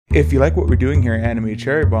If you like what we're doing here at Anime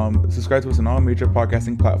Cherry Bomb, subscribe to us on all major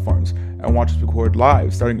podcasting platforms and watch us record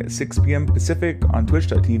live starting at 6 p.m. Pacific on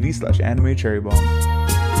twitch.tv/Anime Cherry Bomb.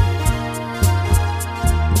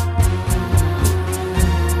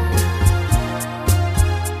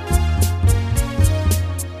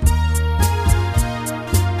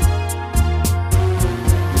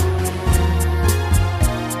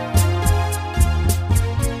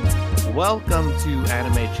 Welcome to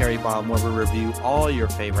Anime Cherry Bomb, where we review all your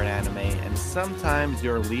favorite anime and sometimes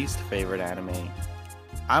your least favorite anime.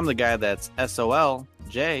 I'm the guy that's SOL,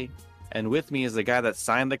 Jay, and with me is the guy that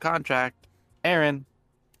signed the contract, Aaron.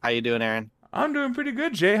 How you doing, Aaron? I'm doing pretty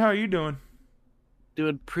good, Jay. How are you doing?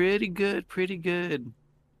 Doing pretty good.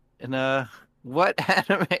 And what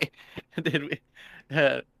anime did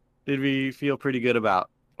we feel pretty good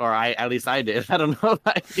about? Or at least I did. I don't know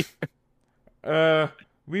about you.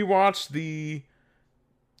 We watched the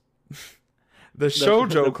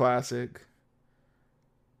shoujo classic,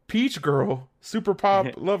 Peach Girl, Super Pop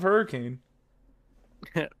Love Hurricane,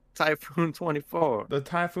 Typhoon 24, the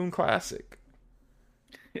Typhoon Classic.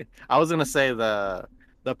 I was gonna say the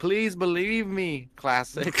Please Believe Me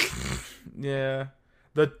classic. Yeah,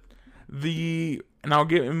 and I'll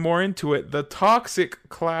get more into it. The Toxic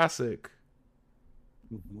Classic,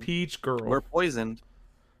 Peach Girl. We're poisoned.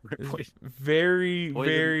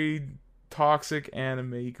 Very toxic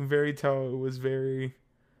anime. You can very tell it was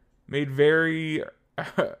made very in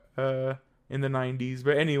the 90s.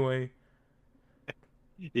 But anyway,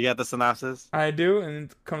 you got the synopsis? I do, and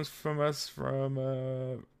it comes from our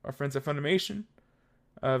friends at Funimation.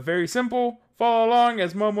 Very simple. Follow along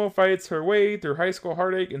as Momo fights her way through high school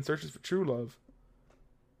heartache and searches for true love.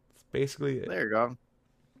 That's basically it. There you go.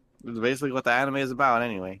 It's basically what the anime is about,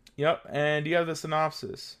 anyway. Yep, and you have the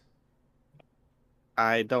synopsis.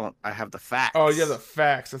 I don't. I have the facts. Oh, you have the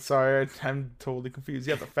facts. I'm sorry, I'm totally confused.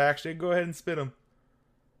 You have the facts, Jay. Go ahead and spit them.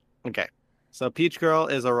 Okay. So, Peach Girl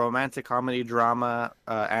is a romantic comedy drama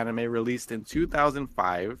anime released in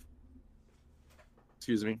 2005.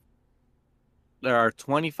 Excuse me. There are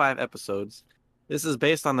 25 episodes. This is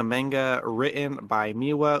based on the manga written by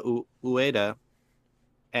Miwa Ueda.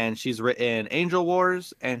 And she's written Angel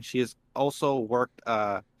Wars, and she has also worked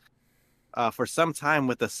for some time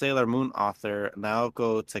with the Sailor Moon author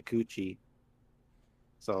Naoko Takeuchi.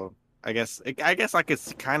 So I guess I could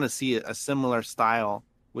kind of see a similar style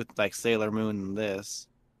with like Sailor Moon and this,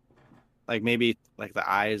 like maybe like the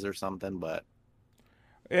eyes or something. But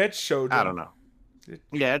it's shoujo. I don't know.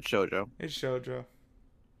 Yeah, it's shoujo. It's shoujo.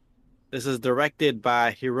 This is directed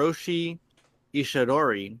by Hiroshi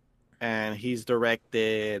Ishidori. And he's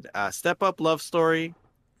directed Step Up Love Story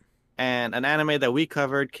and an anime that we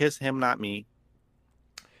covered, Kiss Him Not Me.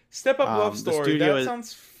 Step Up Love Story. That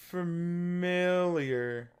sounds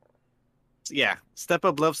familiar. Yeah, Step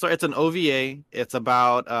Up Love Story. It's an OVA. It's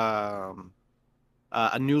about a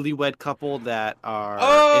newlywed couple that are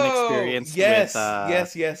inexperienced. Yes,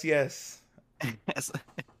 with, yes.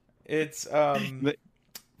 It's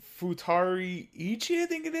Futari Ichi, I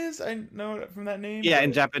think it is. I know it from that name. Yeah,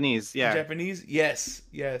 in Japanese. Yeah. In Japanese? Yes.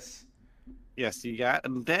 Yes, you got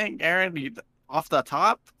it. Dang, Aaron, you, off the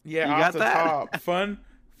top? Yeah, you off got the that? top.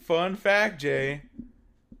 Fun fact, Jay.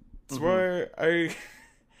 It's where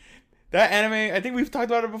that anime, I think we've talked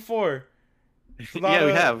about it before. We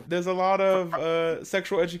have. There's a lot of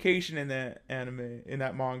sexual education in that anime, in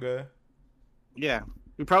that manga. Yeah.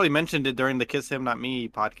 We probably mentioned it during the Kiss Him Not Me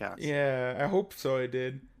podcast. Yeah, I hope so I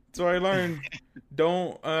did. So I learned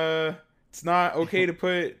it's not okay to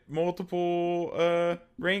put multiple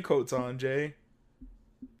raincoats on, Jay.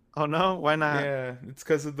 Oh no, why not? Yeah, it's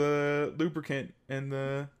because of the lubricant and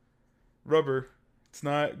the rubber. It's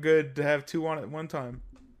not good to have two on at one time.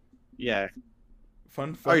 Yeah.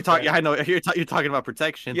 Fun. Oh, you're talking. I know you're talking about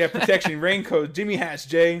protection. Yeah, protection, raincoat, Jimmy hats,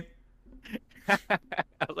 Jay. I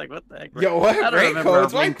was like, what the heck? Yo, what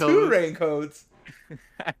raincoats? Why two raincoats?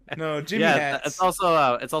 No, Jimmy hats. It's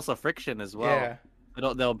also friction as well.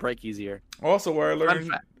 Yeah, they'll break easier. Also, where I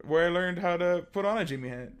learned how to put on a Jimmy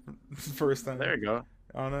hat first time. There you go.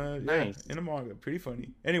 Nice. In a manga, pretty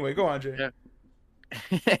funny. Anyway, go on, Jay. Yeah.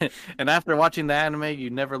 And after watching the anime, you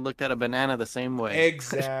never looked at a banana the same way.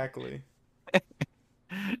 Exactly.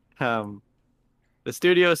 The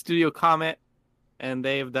Studio Comet, and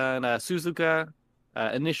they've done Suzuka,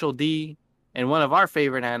 Initial D, and one of our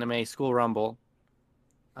favorite anime, School Rumble.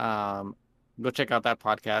 Go check out that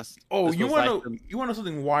podcast. Oh, you want to know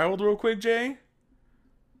something wild real quick, Jay?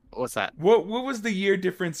 What's that? What was the year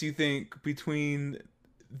difference you think between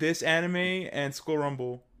this anime and School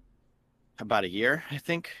Rumble? About a year, I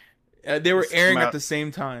think. They were airing at the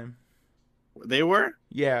same time. They were?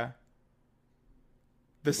 Yeah.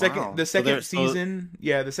 The second Wow. the So second there's so season,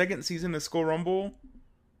 yeah, the second season of School Rumble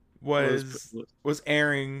was was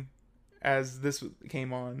airing as this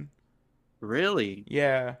came on. really.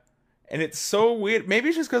 Yeah. And it's so weird. Maybe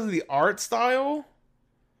it's just because of the art style,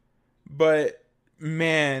 but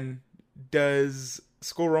man, does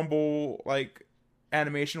School Rumble like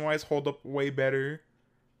animation wise hold up way better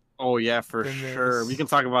Oh yeah, for than sure. We this. can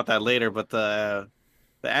talk about that later, but the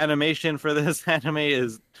animation for this anime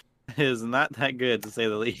is not that good to say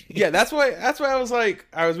the Yeah, least. that's why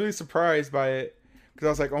I was really surprised by it because I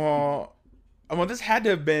was like, oh, well, this had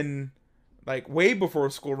to have been like way before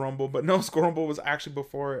School Rumble, but no, School Rumble was actually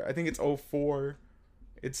before it. I think it's '04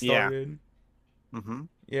 it Yeah. started. hmm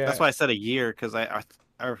That's Yeah, why I said a year because I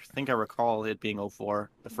think I recall it being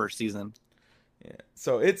 '04, the first season. yeah.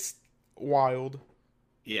 So it's wild.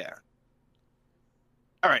 Yeah.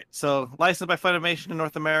 All right. So licensed by Funimation in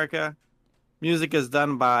North America. Music is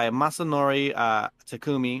done by Masanori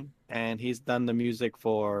Takumi, and he's done the music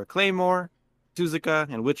for Claymore, Suzuka,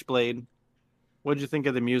 and Witchblade. What did you think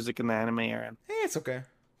of the music in the anime, Aaron? It's okay.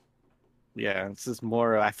 Yeah, it's just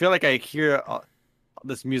more. I feel like I hear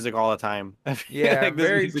this music all the time. I feel Yeah, like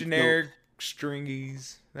this very music. generic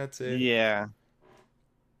stringies. That's it. Yeah,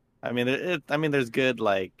 I mean, I mean, there's good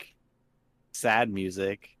like sad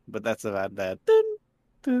music, but that's about that. Dun,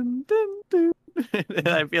 dun, dun, dun. And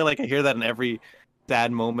I feel like I hear that in every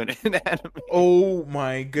sad moment in anime. Oh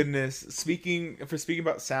my goodness. Speaking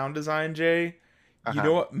about sound design, Jay, you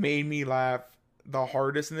know Uh-huh. what made me laugh the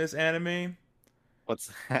hardest in this anime?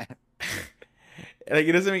 What's that? Like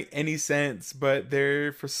it doesn't make any sense, but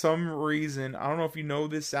there for some reason, I don't know if you know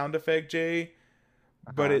this sound effect, Jay,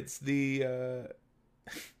 but Uh-huh.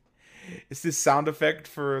 it's this sound effect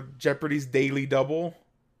for Jeopardy's Daily Double,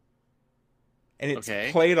 and it's Okay.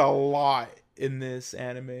 played a lot in this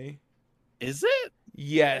anime. Is it?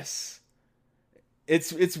 Yes.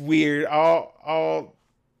 It's weird. I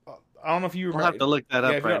don't know if you I'll have remember. to look that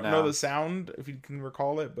Yeah, up if you right don't know now. the sound, if you can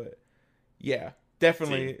recall it, but yeah, Let's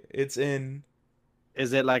see. definitely it's in.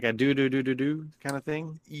 Is it like a do do do do do kind of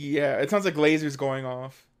thing? Yeah, it sounds like lasers going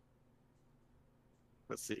off.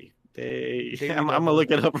 Let's see. Daily I'm gonna Double.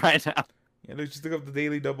 look it up right now. Yeah, let's just look up the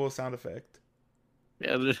Daily Double sound effect.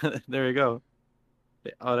 Yeah, there we go.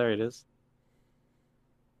 Oh, there it is.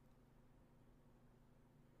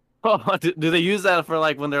 Oh, do they use that for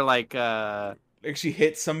like when they're like Like she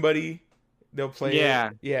hits somebody, they'll play it.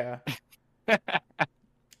 yeah. Yeah,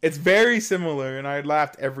 it's very similar, and I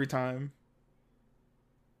laughed every time.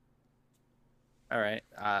 All right.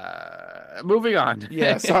 Moving on.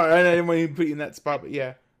 Yeah, sorry, I didn't want to put you in that spot, but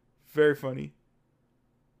yeah, very funny.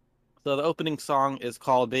 So the opening song is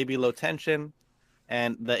called Baby Low Tension,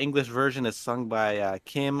 and the English version is sung by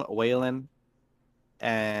Kim Whalen,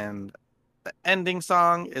 and the ending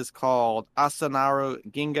song is called Asanaru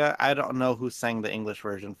Ginga. I don't know who sang the English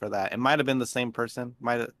version for that. It might have been the same person,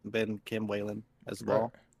 might have been Kim Whalen as Right.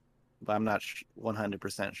 well, but I'm not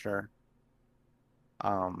 100% sure.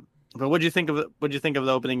 But what do you think of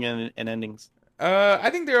the opening and endings? I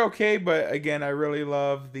think they're okay, but again, I really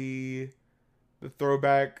love the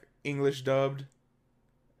throwback English dubbed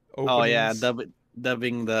Oh yeah, openings.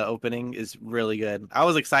 dubbing the opening is really good. I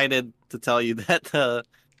was excited to tell you that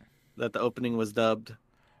the opening was dubbed.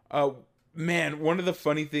 Uh, man, one of the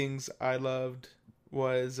funny things I loved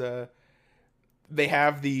was they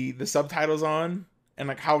have the subtitles on and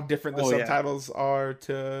like how different the Oh yeah. subtitles are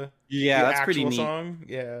to Yeah, the that's pretty actual neat. song.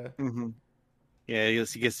 Yeah, hmm Yeah, you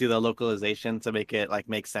can see the localization to make it like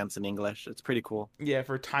make sense in English. It's pretty cool. yeah,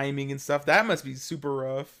 for timing and stuff. That must be super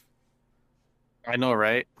rough. I know,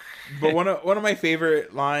 right? But one of my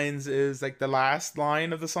favorite lines is like the last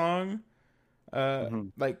line of the song. hmm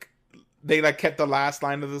Like they like kept the last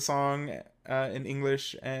line of the song in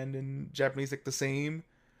English and in Japanese like the same,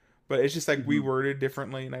 but it's just like hmm reworded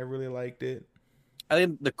differently, and I really liked it. I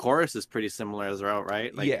think the chorus is pretty similar as well,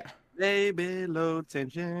 right? Like, Yeah, baby, low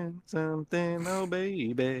tension, something, oh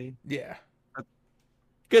baby. yeah.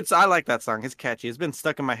 Good. So I like that song. It's catchy. It's been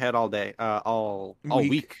stuck in my head all day, all Weak.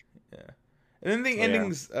 week. Yeah, and then the So yeah,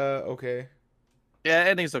 endings. Okay. yeah.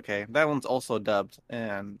 Ending's okay. That one's also dubbed,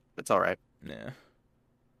 and it's all right. Yeah.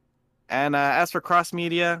 And as for cross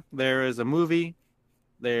media, there is a movie.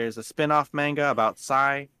 There's a spin-off manga about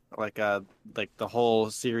Sai, like the whole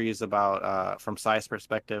series about from Sai's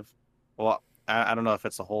perspective. Well, I don't know if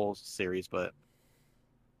it's a whole series, but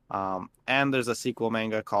and there's a sequel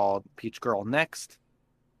manga called Peach Girl Next,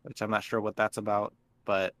 which I'm not sure what that's about,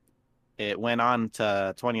 but it went on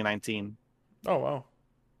to 2019, Oh wow.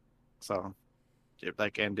 so it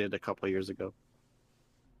like ended a couple years ago.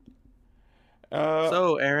 Uh,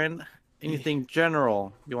 So, Aaron, anything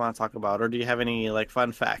general you want to talk about, or do you have any like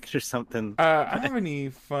fun facts or something? I don't have any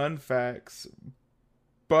fun facts,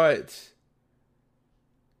 but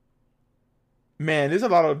man, there's a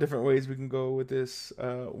lot of different ways we can go with this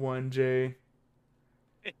one, Jay.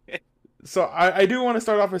 So I do want to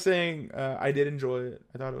start off by saying I did enjoy it.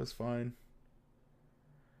 I thought it was fun,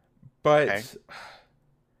 Okay. but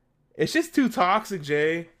it's just too toxic,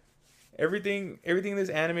 Jay. Everything in this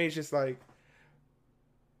anime is just like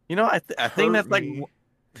I think hurt that's like me.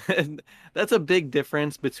 that's a big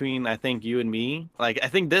difference between I think you and me. Like I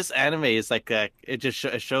think this anime is like it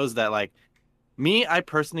shows that like me, I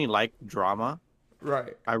personally like drama.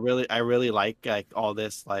 Right. I really like all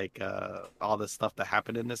this stuff that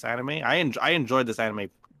happened in this anime. I enjoyed this anime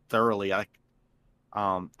thoroughly.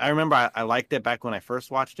 I remember I liked it back when I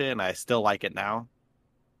first watched it, and I still like it now.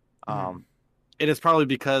 Mhm. Um, it is probably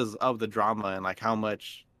because of the drama and like how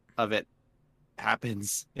much of it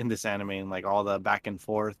happens in this anime and like all the back and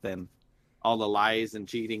forth and all the lies and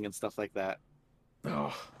cheating and stuff like that.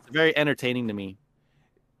 Oh, It's very entertaining to me.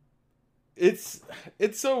 it's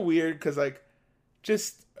it's so weird because like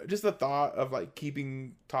just the thought of like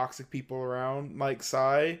keeping toxic people around like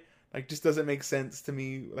Sai like just doesn't make sense to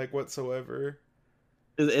me like whatsoever.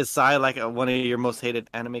 Is Sai like one of your most hated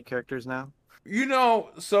anime characters now?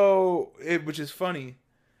 So it which is funny.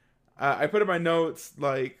 I put in my notes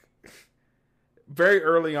like very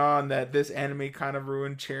early on that this anime kind of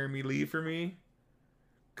ruined Cherami Lee for me.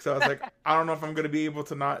 Because I was like, I don't know if I'm gonna be able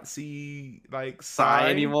to not see like Sai Sai.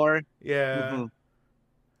 anymore? Yeah, Hmm.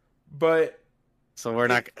 but So we're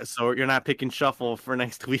not. it, So you're not picking Shuffle for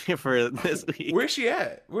next week for this week. where's she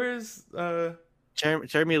at? Where's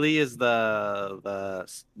Jeremy Lee is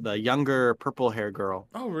the younger purple hair girl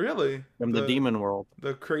Oh, really? from the Demon World.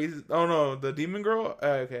 The crazy. Oh no, the demon girl.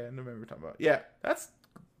 Okay, I remember what you're talking about. Yeah, that's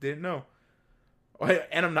didn't know. Oh, yeah,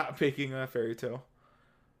 and I'm not picking a fairy tale.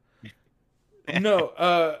 No,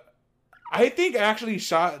 I think actually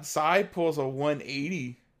shot Sai pulls a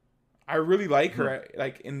 180. I really like her. Mhm.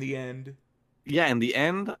 Like in the end. Yeah, in the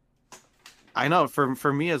end, I know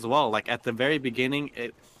for me as well. Like at the very beginning,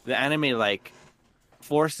 the anime like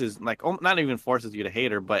forces like not even forces you to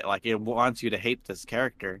hate her, but like it wants you to hate this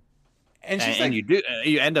character, And she's and like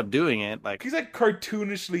you end up doing it. Like, she's like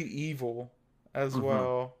cartoonishly evil as mhm.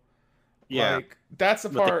 well. Yeah, Like that's the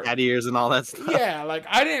with the part. cat ears and all that stuff. Yeah, like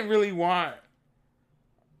I didn't really want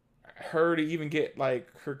her to even get like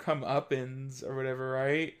her comeuppance or whatever,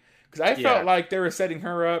 right? Because I felt Yeah, like they were setting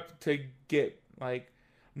her up to get like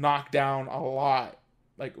knocked down a lot,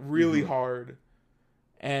 like really hmm hard,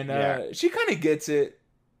 and yeah, she kind of gets it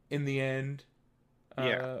in the end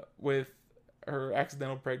yeah, with her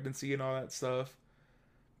accidental pregnancy and all that stuff.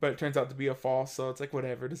 But it turns out to be a false, so it's like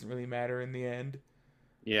whatever, it doesn't really matter in the end.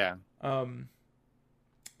 yeah, Um,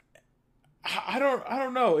 I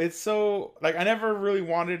don't know. It's so like I never really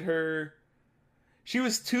wanted her. She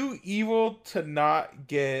was too evil to not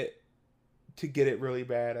get it really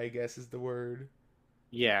bad, I guess is the word.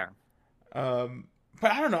 yeah, Um,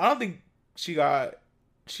 but I don't know. I don't think she got.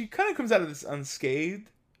 She kind of comes out of this unscathed.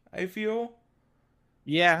 I feel.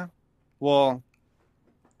 yeah. Well,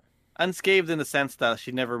 unscathed in the sense that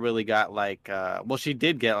she never really got like well, she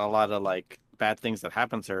did get a lot of like bad things that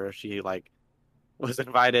happened to her. She like was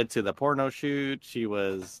invited to the porno shoot. She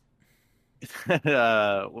was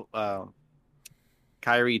uh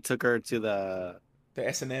Kyrie took her to The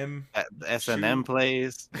S&M the S&M shoot.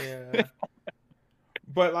 place. Yeah.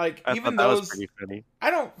 But like I even thought that was those, pretty funny.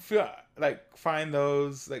 I don't feel like find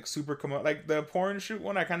those like super like the porn shoot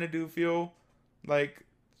one. I kind of do feel like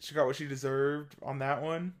she got what she deserved on that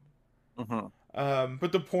one. Hmm.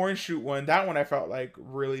 But the porn shoot one, that one I felt like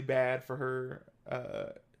really bad for her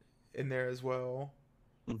in there as well.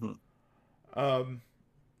 Hmm. Um,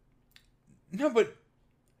 no, but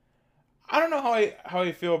I don't know how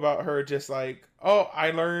I feel about her. Just like, oh, I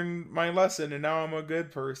learned my lesson and now I'm a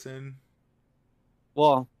good person.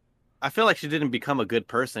 Well, I feel like she didn't become a good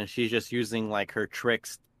person. She's just using like her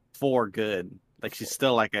tricks for good. Like she's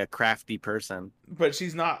still like a crafty person. But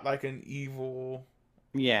she's not like an evil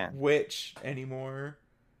Yeah. witch anymore.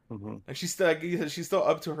 Hmm. Like she's still like you said, she's still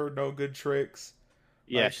up to her no good tricks.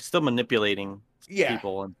 Yeah, Like she's still manipulating yeah,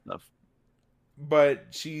 people and stuff. but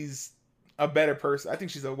she's a better person. I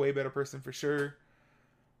think she's a way better person for sure.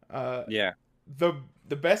 Uh, Yeah. the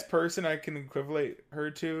the best person I can equivalent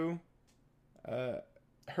her to, uh,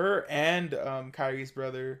 her and Kyrie's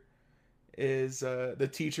brother is the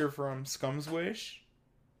teacher from Scum's Wish.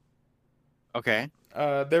 Okay.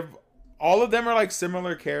 They're all of them are like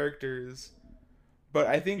similar characters, but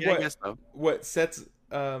I think Yeah, I guess so. what sets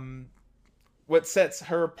um what sets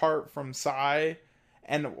her apart from Sai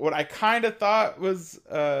And what I kind of thought was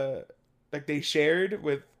like they shared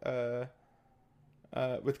with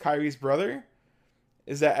Kyrie's brother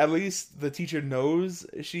is that at least the teacher knows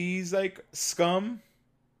she's like scum.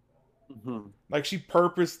 Hmm. Like she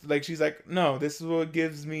purposed, like she's like, no, this is what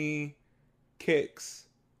gives me kicks.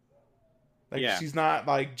 Like Yeah. she's not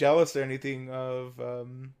like jealous or anything of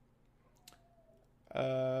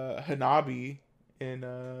Hanabi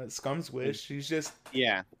in Scum's Wish. She's just,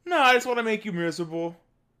 Yeah. no, I just want to make you miserable.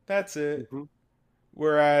 That's it. Hmm.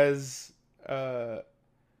 Whereas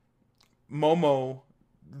Momo,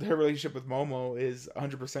 her relationship with Momo is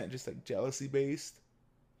 100% just like jealousy based.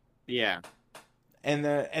 Yeah. And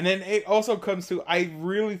then it also comes to, I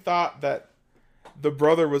really thought that the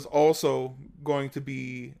brother was also going to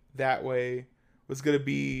be that way, was going to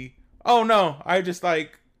be, oh no, I just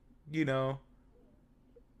like, you know,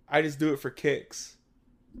 I just do it for kicks.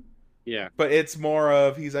 Yeah. But it's more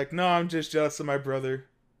of, he's like, no, I'm just jealous of my brother.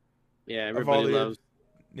 Yeah. Of all Everybody the, loves.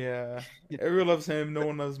 yeah, everyone loves him, no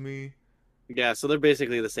one loves me. Yeah. So they're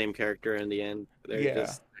basically the same character in the end. They're Yeah.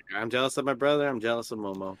 just. I'm jealous of my brother. I'm jealous of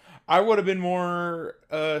Momo. I would have been more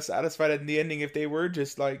satisfied in the ending if they were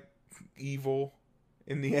just like evil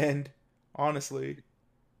in the end, honestly.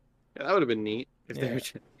 Yeah, that would have been neat. If they Yeah. were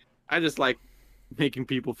I just like making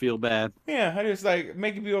people feel bad. Yeah, I just like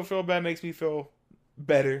making people feel bad makes me feel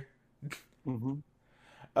better. Hmm.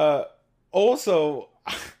 Uh, also,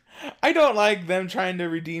 I don't like them trying to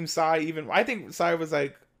redeem Sai. Even I think Sai was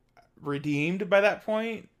like redeemed by that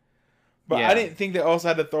point, but I Yeah. didn't think they also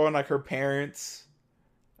had to throw in like her parents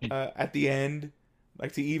at the end,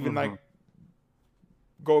 like to even like Hmm.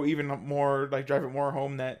 go even more like drive it more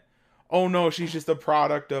home that, oh no, she's just a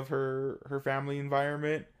product of her family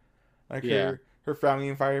environment. Like Yeah. her family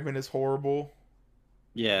environment is horrible.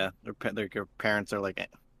 Yeah. Their parents are like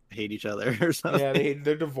hate each other or Yeah, something.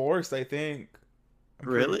 they're divorced. I think. I'm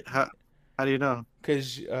pretty Really? How do you know?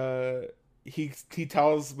 because he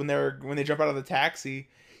tells when they jump out of the taxi,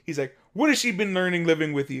 he's like, "What has she been learning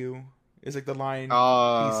living with you?" Is like the line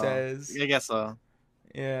he says. I guess so.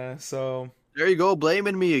 Yeah, so There you go,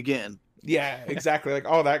 blaming me again. yeah, exactly, like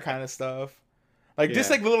all that kind of stuff. Like just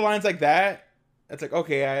Yeah. like little lines like that. It's like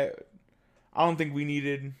okay, I don't think we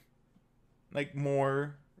needed like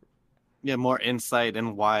more. Yeah, more insight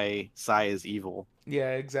in why Sai is evil.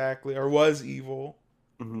 Yeah, exactly, or was evil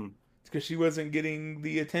Hmm. because she wasn't getting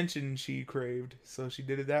the attention she craved, so she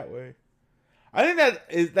did it that way. I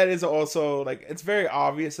think that is also like it's very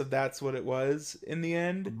obvious if that's what it was in the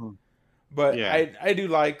end. Hmm. But Yeah. I do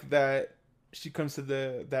like that she comes to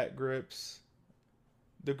the grips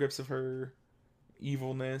of her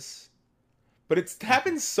evilness. But it's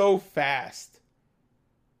happened so fast.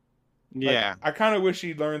 Like, Yeah. I kind of wish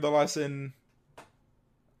she learned the lesson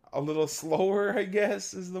a little slower, I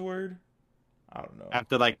guess is the word. I don't know.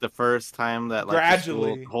 After like the first time that like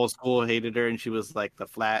Gradually. the whole school hated her and she was like the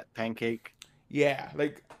flat pancake. Yeah,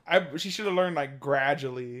 like she should have learned like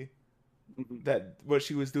gradually Mhm. that what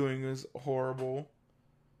she was doing was horrible.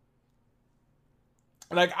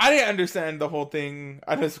 Like I didn't understand the whole thing.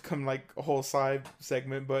 I just become like a whole side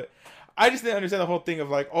segment, but I just didn't understand the whole thing of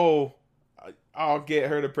like, oh, I'll get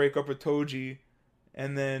her to break up with Toji,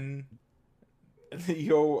 and then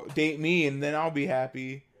you'll date me, and then I'll be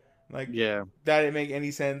happy. Like Yeah. that didn't make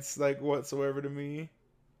any sense like whatsoever to me.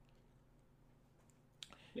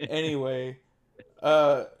 Anyway,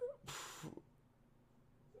 uh,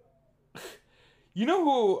 you know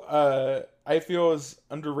who I feel is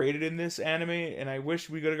underrated in this anime, and I wish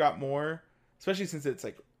we could have got more, especially since it's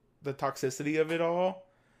like the toxicity of it all.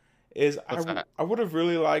 Is What's that? I would have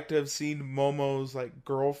really liked to have seen Momo's like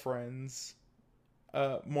girlfriends,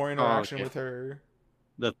 more interaction okay. with her.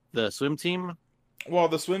 The swim team? Well,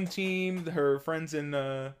 the swim team, her friends in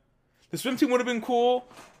the swim team would have been cool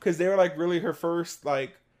because they were like really her first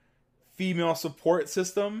like female support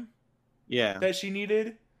system Yeah. that she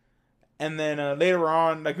needed. And then later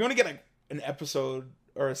on, like we only get like an episode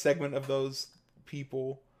or a segment of those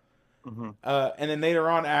people. Hmm. And then later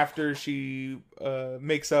on, after she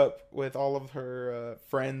makes up with all of her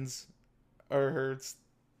friends or her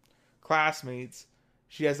classmates,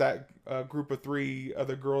 she has that group of 3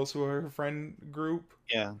 other girls who are her friend group.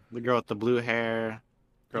 Yeah. The girl with the blue hair,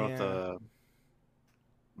 girl with Yeah. the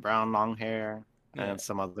brown long hair, Yeah. and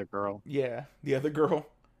some other girl. Yeah, the other girl,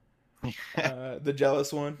 the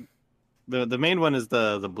jealous one. The main one is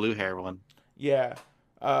the blue hair one. Yeah.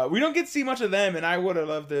 We don't get to see much of them, and I would have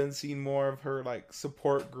loved to have seen more of her like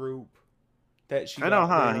support group that she I got know,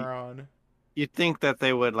 huh? later on. You'd think that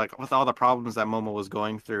they would like with all the problems that Momo was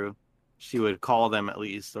going through, she would call them at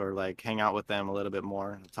least or like hang out with them a little bit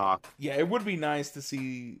more and talk. Yeah, it would be nice to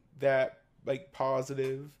see that like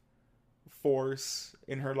positive force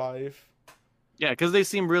in her life. Yeah, because they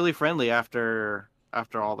seem really friendly after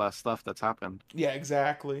all that stuff that's happened. Yeah,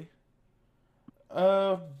 exactly.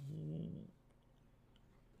 Uh,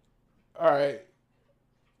 all right.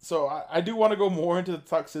 So I do want to go more into the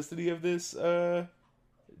toxicity of this,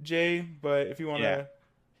 Jay. But if you want Yeah. to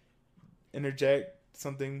interject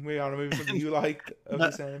something, maybe I don't know, maybe something you liked of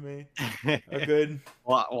this anime, a good.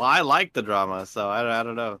 Well, I like the drama, so I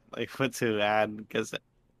don't know like what to add because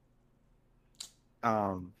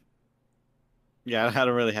um yeah, I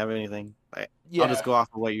don't really have anything. I'll just Yeah. go off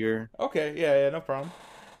of what you're. Okay. Yeah. Yeah. No problem.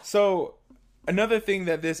 So another thing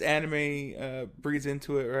that this anime breeds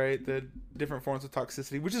into it, right? The different forms of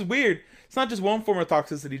toxicity, which is weird. It's not just one form of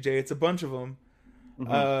toxicity, Jay. It's a bunch of them.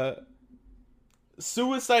 Mhm. Uh,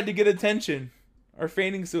 suicide to get attention, or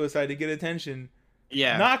feigning suicide to get attention.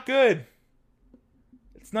 Yeah, Not good.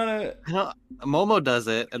 It's not a. I know Momo does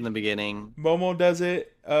it in the beginning. Momo does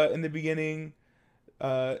it in the beginning.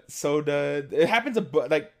 Soda. It happens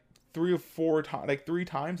like 3 or 4 times, like 3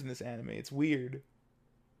 times in this anime. It's weird.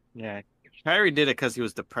 Yeah, Harry did it because he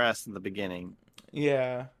was depressed in the beginning.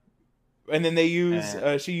 Yeah. And then they use.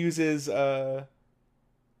 And She uses.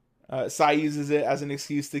 Sai uses it as an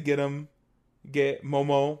excuse to get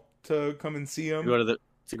Momo to come and see to him. go to the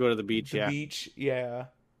to go to the beach. The Yeah. beach, yeah.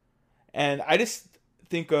 And I just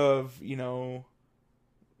think of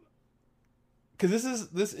because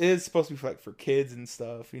this is supposed to be for kids and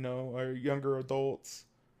stuff, or younger adults,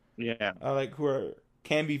 Yeah. like who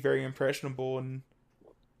can be very impressionable, and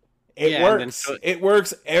it Yeah, and then works. It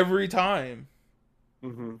works every time.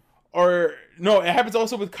 hmm Or no, it happens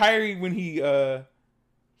also with Kyrie when he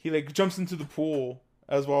like jumps into the pool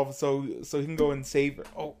as well, so he can go and save her.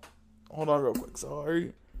 Oh, hold on real quick.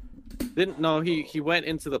 Sorry. Didn't no he went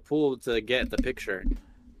into the pool to get the picture.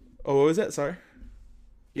 Oh, what was that? Sorry.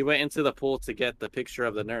 He went into the pool to get the picture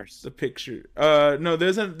of the nurse. The picture. No,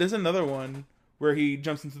 there's another one where he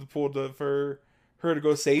jumps into the pool for her to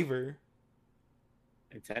go save her.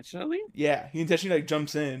 Intentionally? Yeah, he intentionally like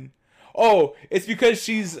jumps in. Oh, it's because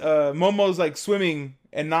she's Momo's like swimming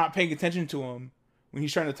and not paying attention to him when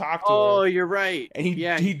he's trying to talk to Oh, her, you're right. and he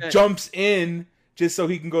Yeah, he jumps in just so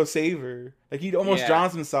he can go save her. Like he almost Yeah.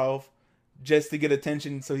 drowns himself just to get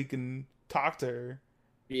attention so he can talk to her.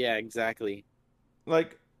 Yeah, exactly.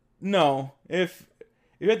 Like, no, if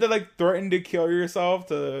you have to like threaten to kill yourself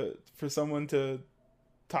for someone to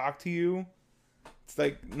talk to you, it's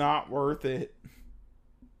like not worth it.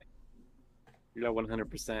 You're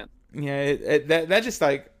 100%. Yeah, that just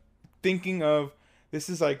like thinking of this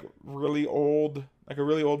is like really old, like a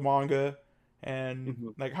really old manga, and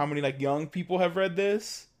Mhm. like how many like young people have read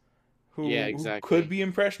this Yeah, who exactly. could be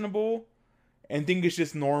impressionable and think it's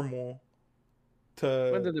just normal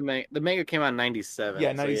When to did the manga came out in 97? yeah,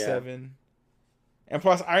 so 97. And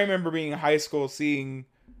plus I remember being in high school seeing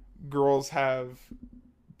girls have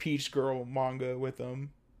Peach Girl manga with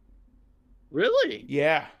them. Really?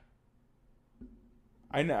 Yeah.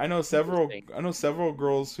 I know several Interesting.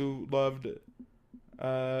 girls who loved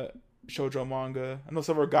shoujo manga. I know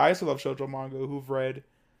several guys who love shoujo manga who've read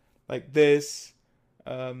like this.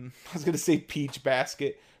 I was gonna say Peach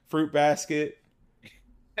Basket, Fruit Basket.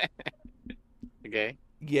 Okay.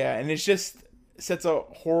 Yeah, and it's just sets a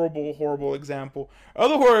horrible, horrible example.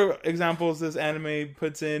 Other horror examples this anime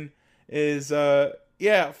puts in is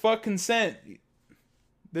yeah, fuck consent.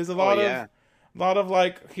 There's a Oh lot yeah. of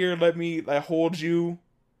like here, let me like hold you.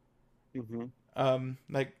 hmm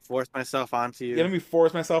Like Force myself onto yeah, you. let me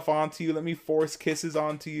force myself onto you. Let me force kisses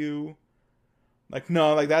onto you. Like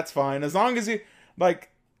no, like that's fine as long as you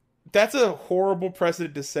like. That's a horrible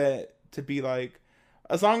precedent to set to be like,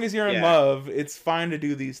 as long as you're in Yeah. love, it's fine to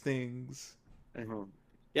do these things. hmm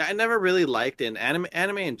Yeah, I never really liked in anime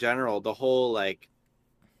in general the whole like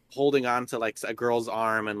holding on to like a girl's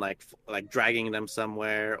arm and like dragging them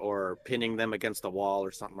somewhere or pinning them against the wall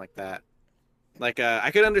or something like that. Like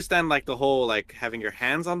I could understand like the whole like having your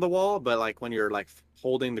hands on the wall, but like when you're like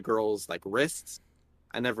holding the girl's like wrists,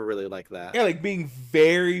 I never really like that. Yeah, like being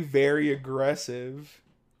very, very aggressive,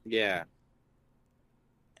 Yeah.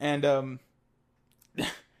 and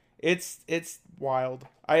it's wild.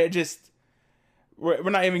 I just we're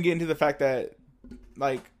not even getting to the fact that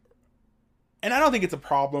like, and I don't think it's a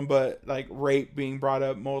problem, but like rape being brought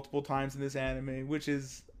up multiple times in this anime, which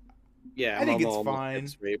is Yeah, I think Momo it's almost fine.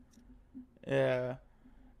 gets raped. Yeah,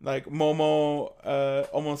 like Momo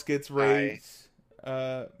almost gets I raped.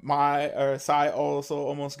 My or Sai also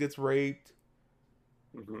almost gets raped.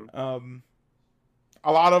 hmm Um,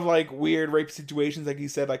 a lot of like weird rape situations, like you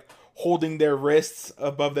said, like holding their wrists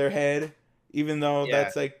above their head, even though Yeah.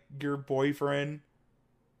 that's like your boyfriend.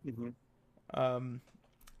 hmm Um,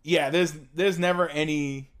 yeah, there's never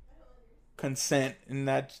any consent in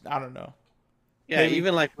that. I don't know. Yeah,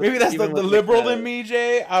 even like Maybe that's even the with like liberal in me,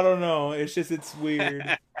 Jay. I don't know. It's just it's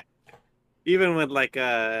weird. even with like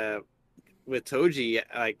with Toji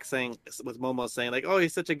like saying with Momo saying like, oh,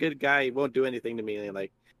 he's such a good guy, he won't do anything to me, and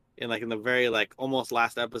like in the very like almost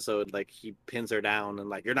last episode, like he pins her down and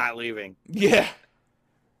like, you're not leaving. Yeah,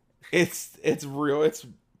 it's real. It's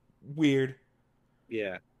weird.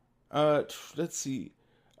 Yeah. Let's see.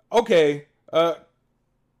 Okay.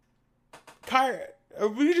 Kyrie.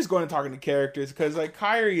 We're just going to talking to characters because like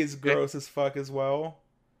Kyrie is gross as fuck as well.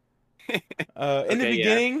 In the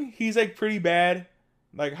beginning, he's like pretty bad,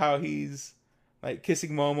 like how he's like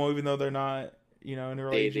kissing Momo even though they're not, in a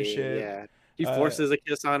relationship. Yeah, he forces a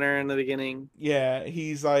kiss on her in the beginning. Yeah,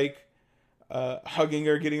 he's like hugging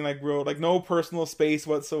her, getting like real, like no personal space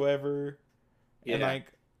whatsoever, and like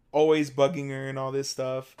always bugging her and all this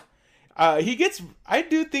stuff. I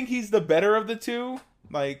do think he's the better of the two,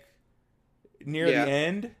 like near the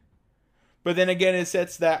end. But then again, it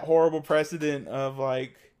sets that horrible precedent of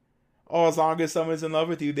like, oh, as long as someone's in love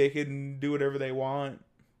with you, they can do whatever they want.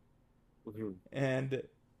 Mm-hmm. And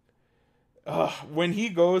when he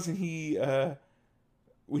goes and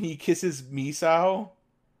when he kisses Misao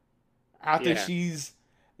after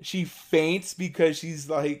she faints because she's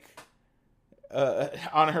like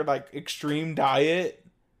on her like extreme diet.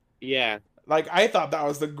 Yeah. Like I thought that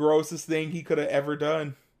was the grossest thing he could have ever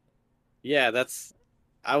done. Yeah,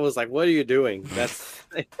 I was like, what are you doing?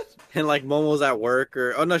 And like Momo's at work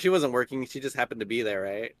oh no, she wasn't working. She just happened to be there,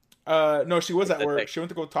 right? No, she was at work. She went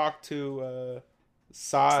to go talk to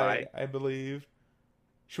Sai, I believe.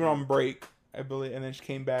 She went on break, I believe, and then she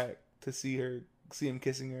came back to see him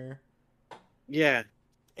kissing her. Yeah.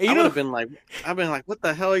 I've been like, what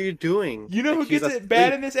the hell are you doing? You know who gets it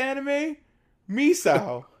bad in this anime?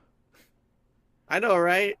 Misao. I know,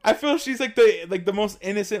 right? I feel she's like the most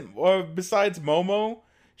innocent, or besides Momo,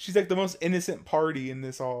 she's like the most innocent party in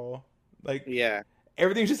this all. Like, yeah,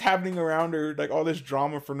 everything's just happening around her, like all this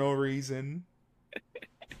drama for no reason.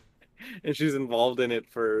 And she's involved in it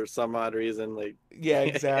for some odd reason, like. Yeah,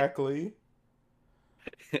 exactly.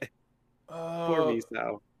 Poor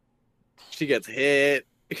Misao. She gets hit.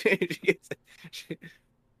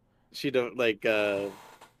 she don't like that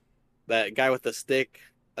guy with the stick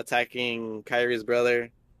attacking Kyrie's brother.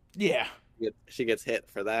 Yeah. She gets hit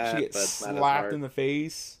for that. She gets slapped in the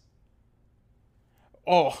face.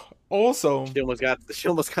 Oh, also she almost got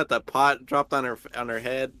the pot dropped on her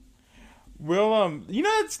head. Well,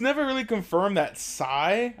 it's never really confirmed that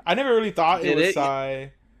Sai. I never really thought it was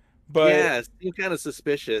Sai. But yeah, it seemed kind of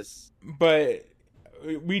suspicious. But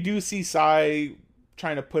we do see Sai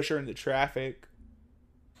trying to push her into traffic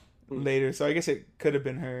later, so I guess it could have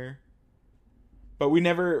been her. But we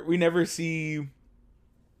never see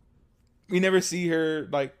her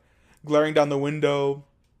like glaring down the window.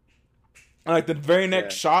 And, like the very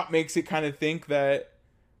next shot makes it kind of think that,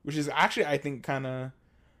 which is actually I think kind of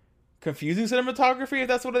confusing cinematography if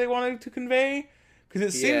that's what they wanted to convey, because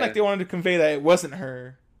it seemed like they wanted to convey that it wasn't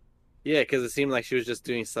her. Yeah, because it seemed like she was just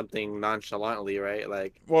doing something nonchalantly, right?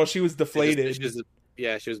 Like, well, she was deflated.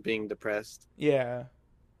 She was being depressed. Yeah.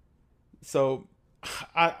 So,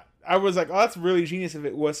 I was like, oh, that's really genius if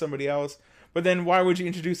it was somebody else. But then why would you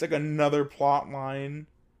introduce like another plot line?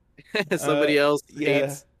 Somebody else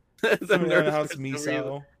hates somebody else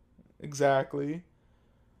Misao. Exactly.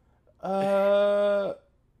 Trying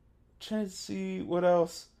to see what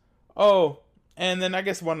else. Oh, and then I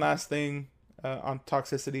guess one last thing on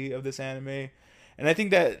toxicity of this anime, and I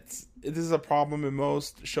think that this is a problem in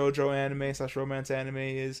most shoujo anime / romance anime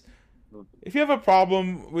is if you have a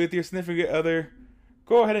problem with your significant other,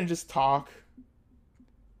 go ahead and just talk.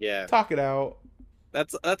 Yeah, talk it out.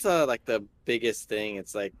 That's like the biggest thing.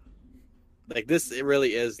 It's like this. It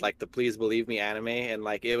really is like the Please Believe Me anime, and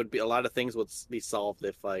like it would be a lot of things would be solved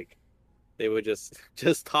if like they would just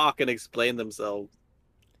talk and explain themselves.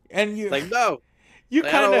 And you like no, you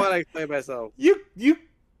like, I don't want to explain myself. You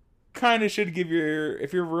kind of should give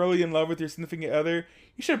if you're really in love with your significant other,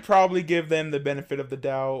 you should probably give them the benefit of the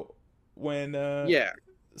doubt when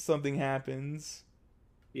something happens.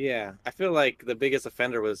 Yeah, I feel like the biggest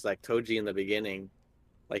offender was like Toji in the beginning.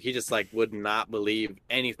 Like he just like would not believe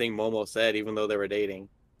anything Momo said, even though they were dating.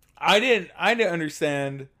 I didn't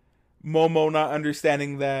understand Momo not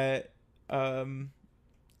understanding that the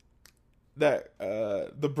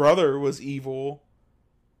brother was evil.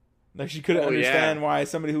 Like she couldn't understand why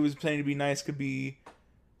somebody who was planning to be nice could be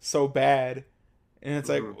so bad. And it's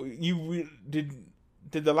like you did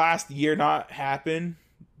the last year not happen?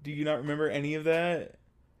 Do you not remember any of that?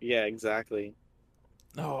 Yeah, exactly.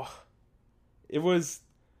 Oh. It was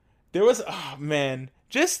there was oh man,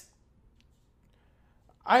 just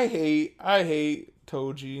I hate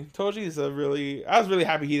Toji. Toji is a really I was really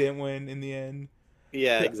happy he didn't win in the end.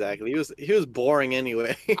 Yeah, exactly. He was boring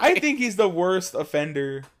anyway. I think he's the worst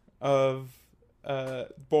offender of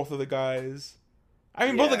both of the guys. I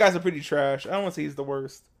mean, both the Yeah. guys are pretty trash. I don't want to say he's the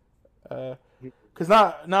worst, because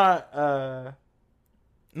not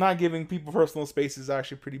giving people personal space is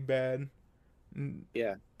actually pretty bad.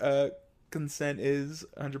 Yeah. Consent is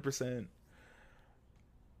 100%.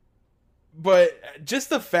 But just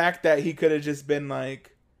the fact that he could have just been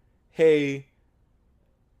like, "Hey,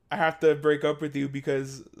 I have to break up with you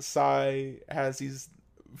because Sai has these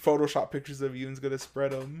Photoshop pictures of you and's gonna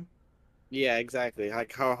spread them." Yeah, exactly.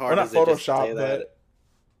 Like how Or hard not is it just to say Photoshop, that? but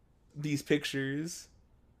these pictures.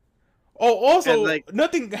 Oh, And also, like,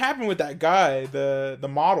 nothing happened with that guy, the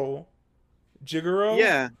model, Jigoro.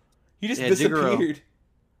 yeah, He just yeah, Jigoro. disappeared.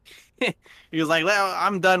 He was like, "Well,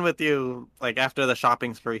 I'm done with you." Like after the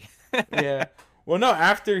shopping spree. Yeah. Well, no.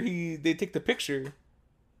 After they take the picture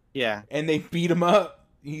Yeah. and they beat him up,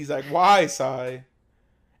 he's like, "Why, Sai?"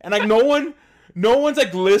 And like no one's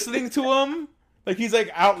like listening to him. Like he's like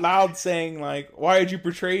out loud saying like, "Why did you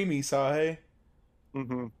betray me, Sai?"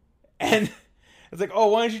 Hmm. And it's like, "Oh,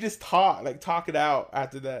 why don't you just talk it out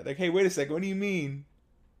after that?" Like, "Hey, wait a second. What do you mean?"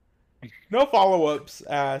 No follow-ups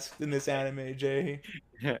asked in this anime, Jay.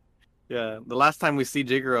 Yeah. The last time we see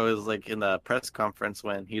Jigoro is like in the press conference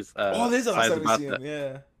when he's Oh, this is the last Sai's time we about see him. to.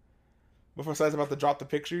 Yeah, before Sai's about to drop the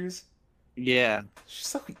pictures. Yeah. She's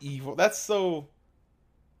so evil. That's so.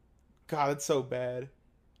 God, that's so bad.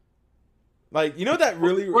 Like that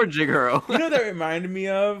really. Poor Jigoro. That reminded me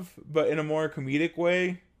of, but in a more comedic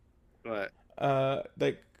way. But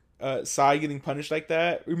Like Sai getting punished like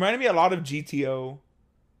that reminded me a lot of GTO.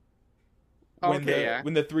 okay, yeah.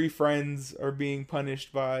 When the three friends are being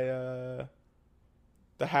punished by the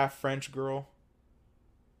half French girl.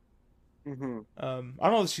 Hmm. I don't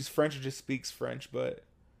know if she's French or just speaks French, but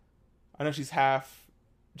I know she's half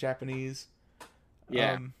Japanese.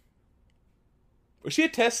 Yeah. Was she a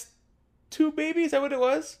test tube baby? Is that what it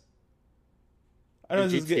was? I know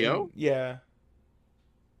In this is GTO? getting yeah.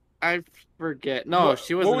 I forget. No,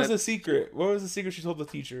 she wasn't. What was the secret? What was the secret she told the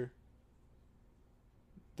teacher?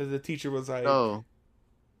 That the teacher was like Oh,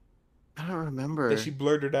 I don't remember. that she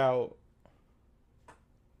blurted out.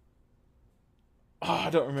 Oh, I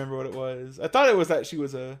don't remember what it was. I thought it was that she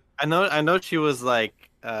was a I know she was like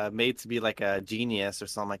made to be like a genius or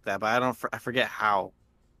something like that, but I forget how.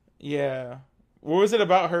 yeah. What was it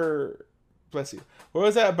about her? Bless you. What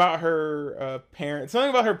was that about her parents? Something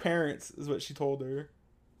about her parents is what she told her,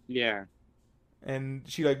 Yeah. and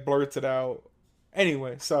she like blurts it out.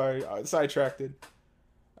 Anyway, sorry, sidetracked.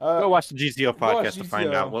 Go watch the GTO go watch podcast to find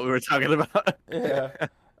GTO. out what we were talking about. Yeah.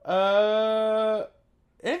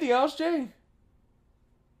 Anything else, Jay?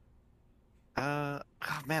 Oh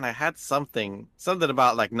man, I had something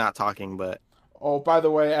about like not talking, but Oh, by the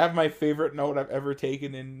way, I have my favorite note I've ever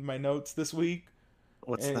taken in my notes this week,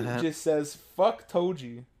 what's and it that? just says "fuck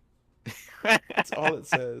Toji." That's all it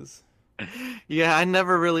says. Yeah, I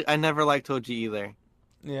never liked Toji either.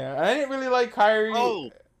 Yeah, I didn't really like Kyrie Oh.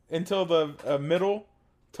 until the middle,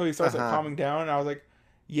 until he starts like Uh-huh. calming down. And I was like,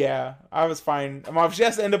 yeah, I was fine. I mean, if she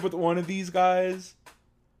has to end up with one of these guys,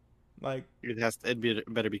 like, It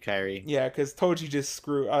better be Kyrie. yeah, because Toji just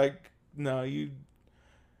screw. Like, no, you.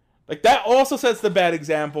 Like that also sets the bad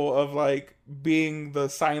example of like being the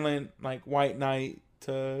silent like white knight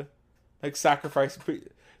to like sacrifice,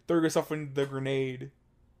 throw yourself in the grenade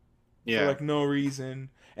for Yeah. like no reason,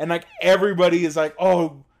 and like everybody is like,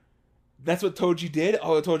 oh, that's what Toji did.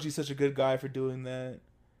 Oh, Toji's such a good guy for doing that,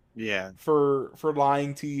 Yeah. for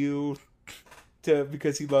lying to you, to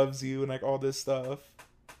because he loves you and like all this stuff.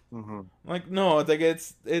 Hmm. Like no, it's like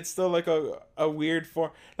it's still like a weird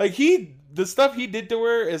form. Like the stuff he did to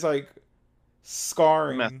her is like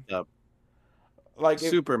scarring. Messed up. Like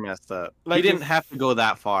Super messed up. like He didn't if- have to go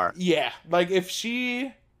that far. yeah, like if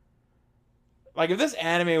this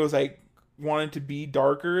anime was like wanted to be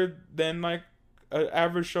darker than like an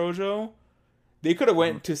average shoujo, they could have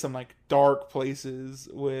went to some like dark places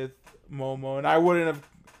with Momo, and I wouldn't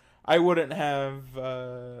have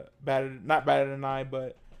batted an eye,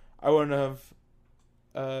 but I wouldn't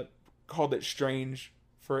have called it strange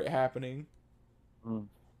for it happening. Mm.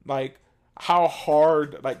 Like how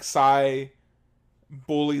hard like Sai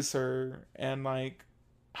bullies her, and like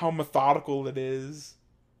how methodical it is,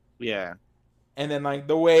 Yeah. and then like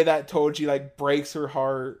the way that Toji like breaks her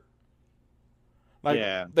heart. Like,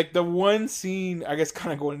 Yeah. like the one scene, I guess,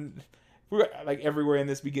 kind of going, we're like everywhere in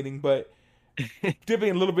this beginning, but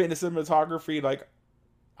dipping a little bit into cinematography, like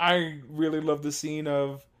I really love the scene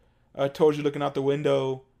of Toji looking out the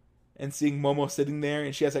window and seeing Momo sitting there,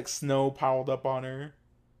 and she has like snow piled up on her.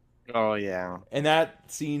 Oh yeah, And that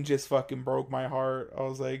scene just fucking broke my heart. I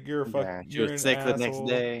was like, yeah. She you're was an sick the next asshole.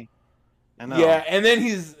 day. I Yeah, know. and then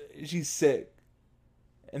she's sick,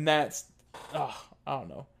 and that's, oh, I don't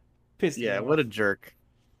know, pissed me Yeah, off. what a jerk.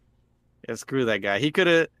 Yeah, screw that guy. He could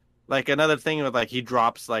have like another thing with like he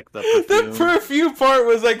drops like the The perfume. perfume part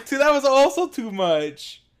was like, too. That was also too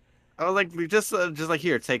much. I was like, just like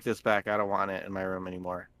here, take this back. I don't want it in my room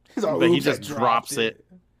anymore. He's like, But he oops, I just dropped drops it. it.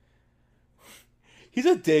 He's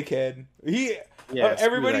a dickhead. He Yeah, screw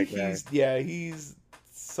everybody. that guy. He's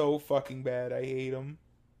so fucking bad. I hate him.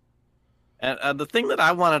 And the thing that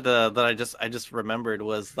I wanted to that I just remembered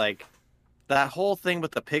was like that whole thing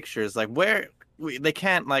with the pictures. Like they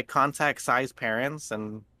can't like contact Sai's parents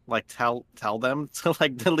and like tell them to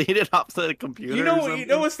like delete it off the computer or You know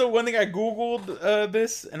something. what's the one thing I googled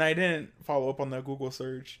this and I didn't follow up on the Google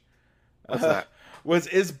search. What's Uh, that? was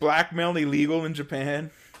is blackmail illegal in Japan?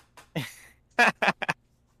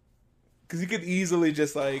 Because you could easily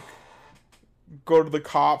just like go to the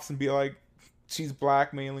cops and be like, she's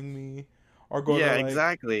blackmailing me, or go to Yeah, like.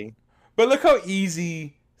 exactly. But look how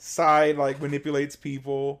easy Side like manipulates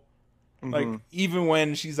people. Like Hmm. even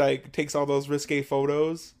when she's like takes all those risque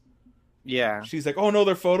photos, Yeah, she's like, "Oh no,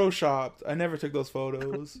 they're photoshopped. I never took those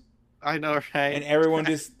photos," I know, and right? everyone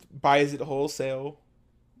just buys it wholesale.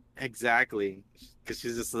 Exactly. Because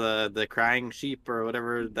she's just the crying sheep or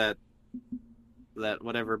whatever that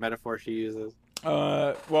whatever metaphor she uses.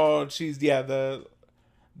 Well, she's the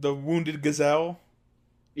wounded gazelle,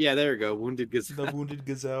 Yeah, there we go. Wounded the Gazelle. wounded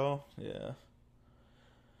gazelle. Yeah.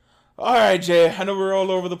 All right, Jay. I know we're all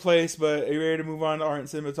over the place, but are you ready to move on to art and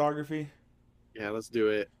cinematography? Yeah, let's do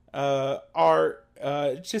it. Art.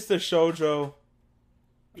 It's just a shojo.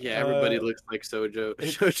 Yeah, everybody Uh, looks like Sojo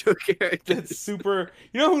it, Shoujo it's characters. super.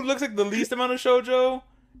 You know who looks like the least amount of shojo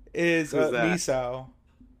is Who's that? Misao. I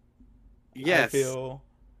Yes. feel,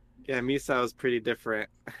 Yeah, Misao is pretty different.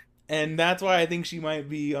 and that's why I think she might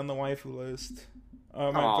be on the waifu list. I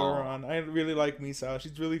might put her Oh, on. I really like Misao.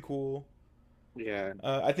 She's really cool. yeah.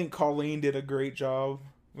 I think Colleen did a great job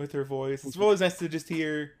with her voice. It's always nice to just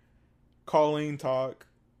hear Colleen talk.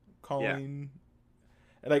 Yeah. Colleen,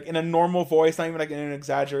 like in a normal voice, not even like in an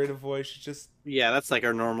exaggerated voice. She's just, Yeah, that's like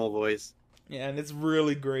our normal voice. yeah, and it's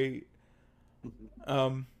really great.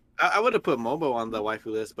 Um, I would have put Momo on the waifu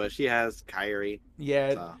list, but she has Kairi.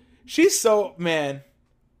 yeah, So. she's so man.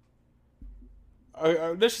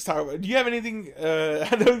 Let's just talk about. Do you have anything?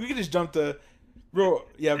 I know we can just jump to real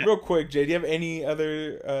quick. Jay, do you have any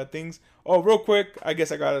other things? Oh, real quick. I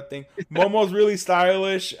guess I got a thing. Momo's really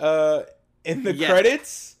stylish. In the Yes.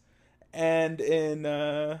 credits and in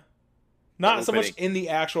not so much Opening. in the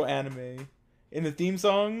actual anime, in the theme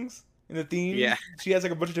songs, in the themes. Yeah. She has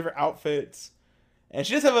like a bunch of different outfits, and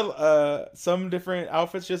she does have some different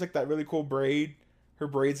outfits. She has like that really cool braid. Her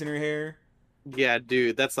braids in her hair. Yeah,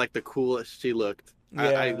 dude, that's like the coolest she looked.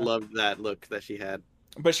 I Yeah. loved that look that she had.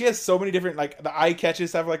 But she has so many different like the eye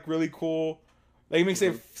catches have like really cool. Like it makes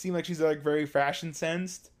it Mhm. seem like she's like very fashion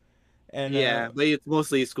sensed. And Yeah, but it's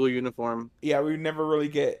mostly school uniform. yeah, we never really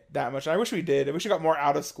get that much. I wish we did. I wish we got more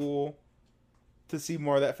out of school to see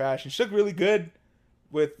more of that fashion. She looked really good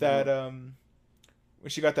with that Mhm. when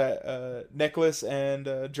she got that necklace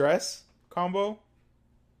and dress combo.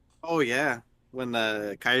 Oh yeah, when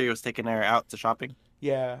Kairi was taking her out to shopping.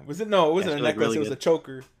 Yeah. Was it no, it Yeah, wasn't she a looked necklace, really it was good. a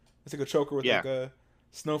choker. It's like a choker with Yeah, like a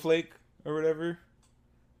snowflake or whatever.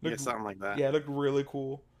 yeah, Looked something like that. yeah, it looked really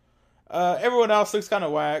cool. Everyone else looks kind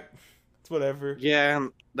of whack. It's whatever. Yeah,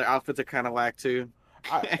 and their outfits are kind of whack too.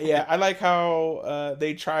 I like how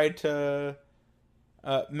they tried to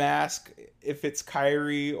mask if it's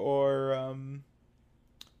Kyrie or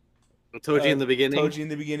Toji in the beginning. Toji in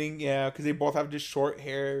the beginning. Yeah, because they both have just short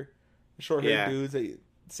hair Yeah. dudes,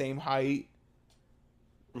 same height.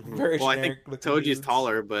 Mhm. Very Well, I think generic looking Toji's dudes.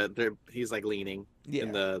 taller, but he's like leaning Yeah,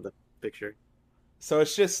 in the picture. so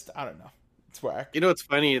it's just I don't know. It's whack. You know what's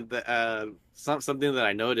funny? Something that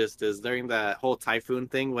I noticed is during that whole typhoon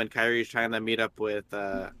thing when Kyrie's trying to meet up with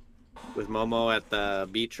Momo at the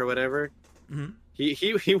beach or whatever. Hmm.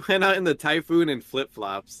 He went out in the typhoon in flip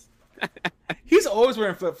flops. He's always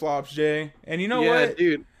wearing flip flops, Jay. And you know Yeah, what?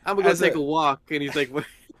 dude, I'm gonna go As take a a walk, and he's like,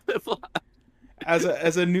 flip flop.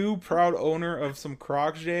 as a new proud owner of some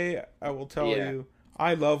Crocs, Jay, I will tell Yeah. you,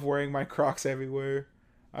 I love wearing my Crocs everywhere.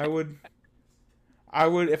 I would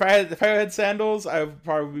if I had sandals, I would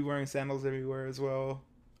probably be wearing sandals everywhere as well.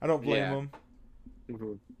 I don't blame Yeah. them.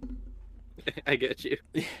 Mhm. I get you.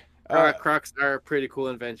 Uh, Crocs are a pretty cool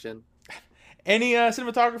invention. any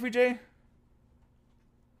cinematography, Jay?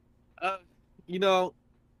 Uh, you know,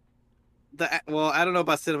 well, I don't know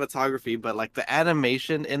about cinematography, but like the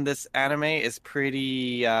animation in this anime is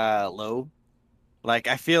pretty low. Like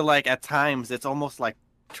I feel like at times it's almost like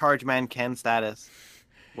Charge Man Ken status,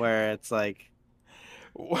 where it's like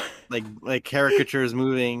caricatures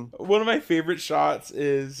moving. One of my favorite shots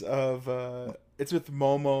is of it's with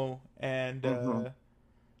Momo and Hmm.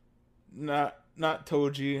 not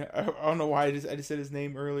Toji. I don't know why I just said his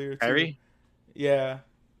name earlier too. Harry? Yeah,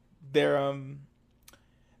 they're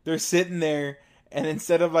they're sitting there, and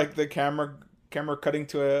instead of like the camera cutting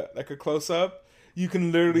to a close up, you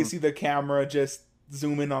can literally Hmm. see the camera just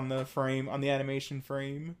zoom in on the animation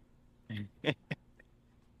frame.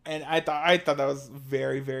 And I thought that was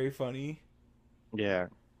very very funny. Yeah.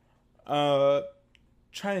 Uh,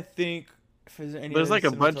 trying to think if there's any There's other like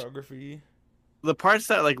a bunch cinematography. the parts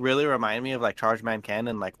that like really remind me of like Charge Man Ken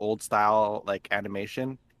and like old style like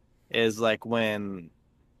animation is like when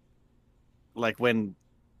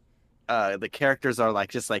the characters are like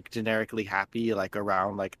just like generically happy like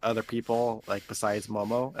around like other people like besides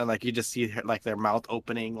Momo, and like you just see like their mouth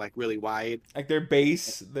opening like really wide. Like their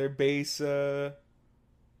base Yeah.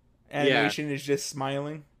 animation is just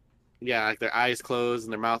smiling. Yeah, like their eyes closed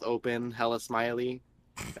and their mouth open, hella smiley.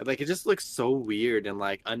 Like it just looks so weird and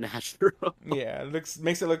like unnatural. Yeah, it looks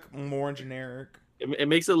makes it look more generic. It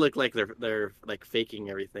makes it look like they're like faking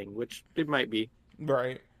everything, which it might be.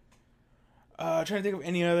 Right. Trying to think of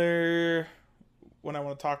any other one I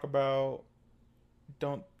want to talk about.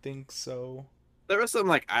 Don't think so. There were some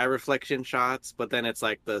like eye reflection shots, but then it's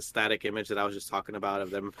like the static image that I was just talking about of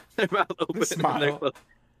them their mouth The open and their smile. close.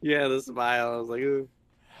 Yeah, the smile. I was like, ooh,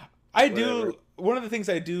 I whatever. do. One of the things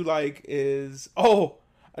I do like is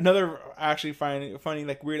another actually funny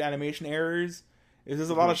like weird animation errors is there's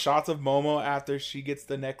a lot Hmm. of shots of Momo after she gets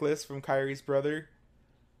the necklace from Kyrie's brother.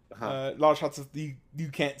 Uh-huh. A lot of shots of you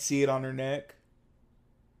can't see it on her neck.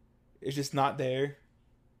 It's just not there.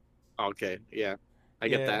 Okay, yeah, I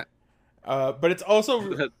get Yeah. that. But it's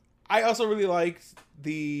also I also really liked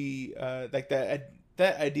the like that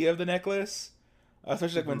idea of the necklace,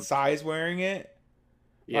 especially like when Hmm. Sai's wearing it.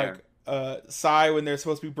 Yeah. Like Sai when they're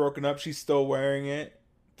supposed to be broken up, she's still wearing it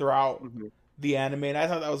throughout Hmm. the anime, and I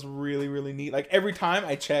thought that was really really neat. Like every time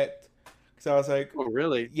I checked, because I was like, Oh,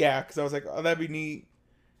 really? yeah, because I was like, oh, that'd be neat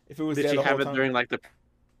if it was Did there she the whole have it time. during like the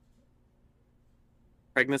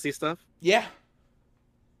pregnancy stuff? Yeah,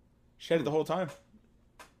 she had it Hmm. the whole time.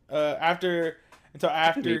 After until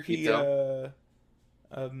That's a after neat he detail.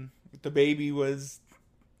 um the baby was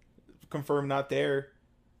confirmed not there,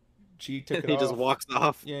 she took it He just off. walks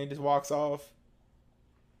off Yeah, he just walks off.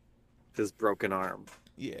 his broken arm.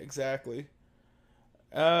 Yeah, exactly.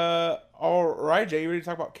 All right, Jay, you ready to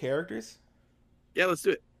talk about characters? Yeah, let's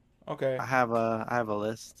do it. Okay. I have a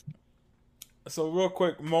list. So real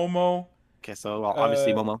quick, Momo, Okay, so well,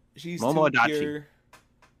 obviously uh, Momo, she's Momo too Adachi. pure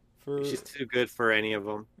for She's too good for any of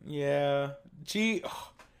them. yeah. She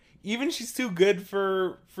even she's too good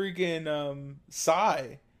for freaking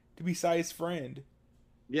Sai to be Sai's friend.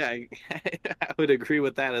 Yeah, I would agree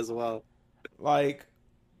with that as well. Like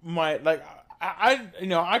my like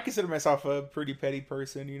I consider myself a pretty petty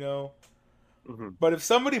person, you know. Hmm. But if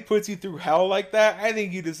somebody puts you through hell like that, I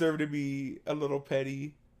think you deserve to be a little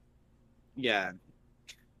petty. Yeah,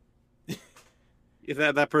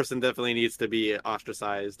 that person definitely needs to be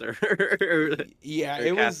ostracized or Yeah, or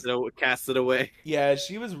it was casted away. yeah,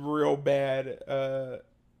 she was real bad.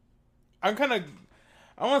 I'm kind of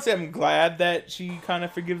I want to say I'm glad that she kind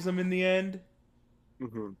of forgives him in the end.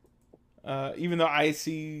 Hmm. Even though I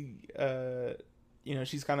see,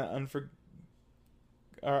 she's kind of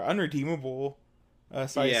unredeemable.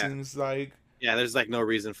 Sai Yeah, seems like yeah. There's like no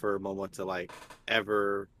reason for Momo to like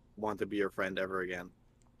ever want to be your friend ever again.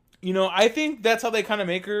 I think that's how they kind of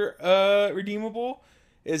make her redeemable,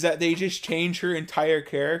 is that they just change her entire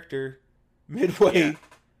character Yeah, midway.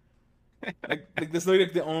 Like this looks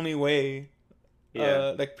like the only way.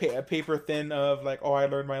 yeah. Like a paper thin of like, oh, I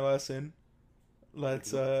learned my lesson.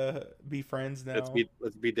 Let's Mhm. be friends Let's now.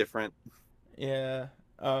 be different. Yeah.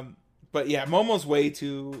 But yeah, Momo's way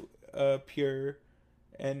too pure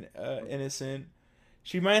and innocent.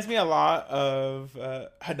 She reminds me a lot of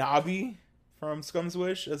Hanabi from Scum's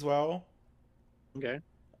Wish as well. Okay.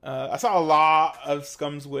 I saw a lot of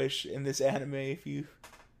Scum's Wish in this anime, if you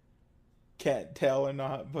can't tell or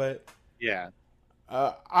not. But Yeah,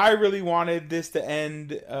 I really wanted this to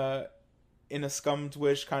end in a Scum's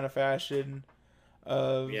Wish kind of fashion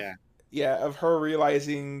of yeah, of her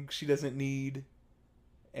realizing she doesn't need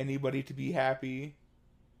anybody to be happy.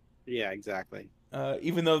 yeah. Exactly.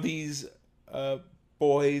 Even though these uh,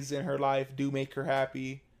 boys in her life do make her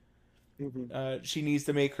happy, Mhm. She needs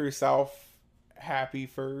to make herself happy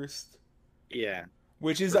first, Yeah,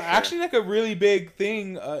 which is for sure. actually like a really big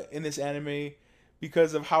thing in this anime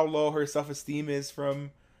because of how low her self esteem is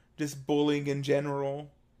from just bullying in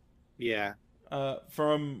general. Yeah.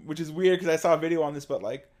 From which is weird because I saw a video on this, but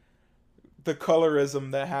like the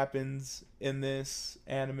colorism that happens in this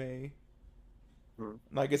anime, Mhm.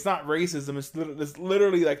 like it's not racism. It's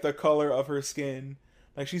literally like the color of her skin.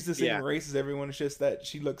 Like she's the same Yeah. race as everyone. It's just that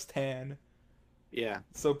she looks tan, Yeah.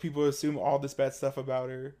 so people assume all this bad stuff about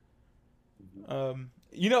her. Mhm.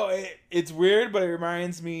 It's weird, but it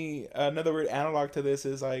reminds me another weird analog to this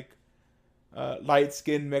is like light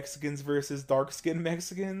skinned Mexicans versus dark skinned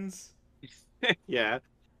Mexicans. Yeah.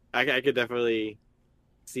 I could definitely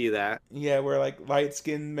see that. Yeah, where like light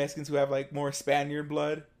skinned Mexicans who have like more Spaniard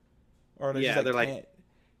blood, or they're just Yeah, like they're like,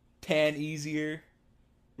 tan easier,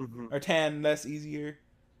 mhm. or tan less easier.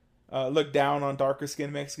 Look down on darker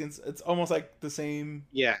skinned Mexicans. It's almost like the same.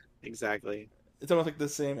 Yeah, exactly. It's almost like the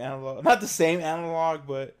same analog. Not the same analog,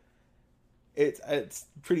 but it's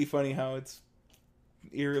pretty funny how it's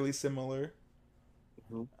eerily similar.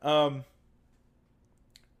 Mhm. Um,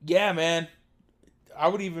 yeah, man. I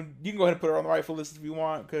would even you can go ahead and put her on the rightful list if you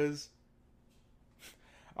want, because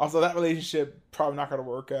also that relationship probably not gonna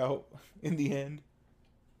work out in the end.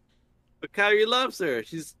 But Kyrie loves her.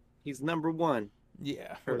 He's number one.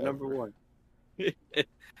 Yeah, Her number whatever. one.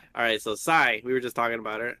 All right, so Sai, we were just talking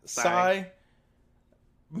about her. Sai. Sai,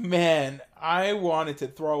 man, I wanted to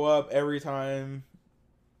throw up every time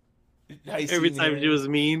I Every seen time she her. was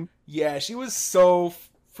mean. Yeah, she was so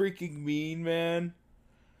freaking mean, man.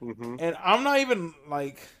 Hmm. And I'm not even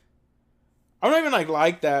like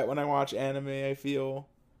that when I watch anime. I feel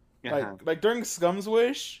Uh-huh. like during Scum's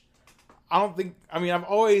Wish, I don't think. I mean, I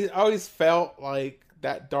always felt like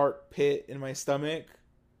that dark pit in my stomach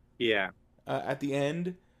Yeah. at the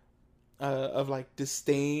end of like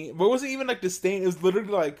disdain. But it wasn't even like disdain. It was literally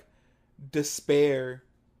like despair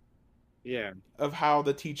Yeah. of how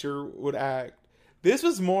the teacher would act. This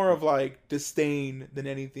was more of like disdain than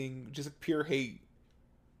anything, just like pure hate.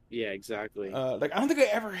 Yeah, exactly. Like I don't think I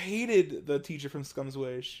ever hated the teacher from Scum's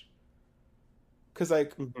Wish, because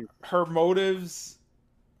like Hmm. her motives.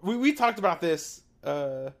 We talked about this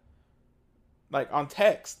like on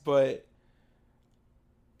text, but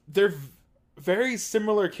they're very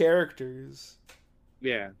similar characters.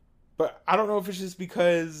 Yeah. But I don't know if it's just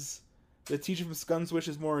because the teacher from Scum's Wish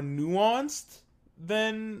is more nuanced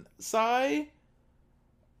than Sai.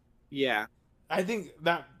 Yeah. I think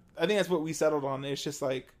that's what we settled on. It's just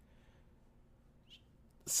like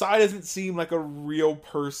Sai doesn't seem like a real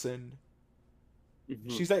person. Hmm.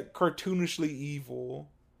 She's like cartoonishly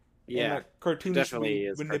evil and Yeah. like It definitely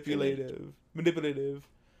cartoonishly is cartoony. manipulative,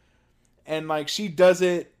 and like she does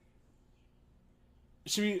it.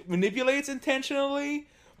 She manipulates intentionally,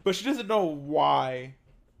 but she doesn't know why.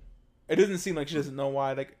 It doesn't seem like she doesn't know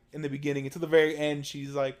why. Like in the beginning, until the very end,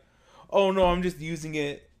 she's like, "Oh no, I'm just using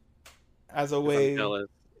it as a Because I'm way, jealous.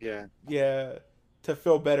 Yeah. yeah, to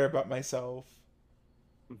feel better about myself."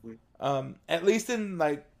 Hmm. At least in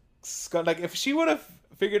like like if she would have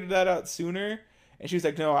figured that out sooner, and she was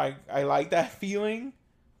like, "No, I like that feeling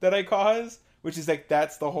that I cause," which is like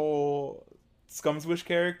that's the whole Scum's Wish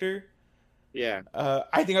character. Yeah.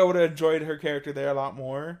 I think I would have enjoyed her character there a lot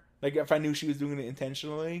more. Like if I knew she was doing it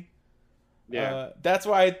intentionally. Yeah. That's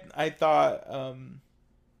why I thought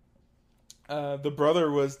the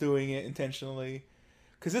brother was doing it intentionally,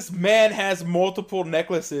 because this man has multiple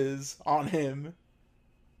necklaces on him.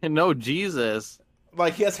 And no, Jesus.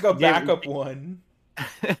 Like he has like a He gave backup one.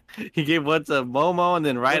 he gave one to Momo and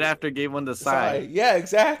then right What after gave one to Sai. side? Yeah,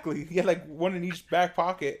 exactly. He had like one in each back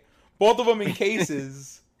pocket. Both of them in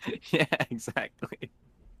cases. Yeah, exactly.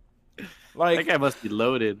 That Like guy must be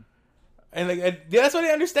loaded. yeah, that's what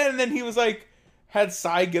I understand. And then he was like, had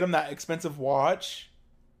Sai get him that expensive watch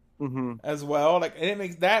Hmm. as well. Like, and it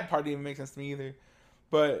makes that part didn't even make sense to me either.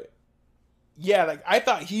 But yeah, like I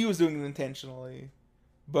thought he was doing it intentionally,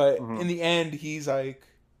 but Hmm. in the end, he's like,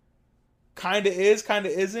 kind of is, kind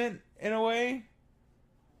of isn't in a way.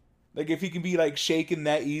 Like if he can be like shaken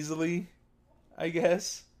that easily, I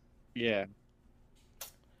guess. Yeah.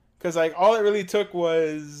 Because like all it really took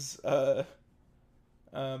was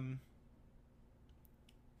um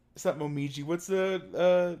it's not Momiji. What's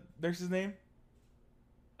the nurse's name?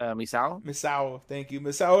 Misao? Misao. Thank you.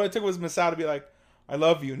 Misao. All it took was Misao to be like, "I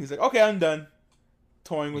love you," and he's like, "Okay, I'm done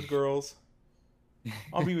toying with girls.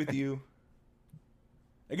 I'll be with you."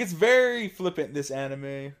 It gets very flippant this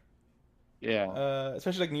anime, Yeah.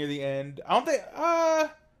 especially like near the end. I don't think.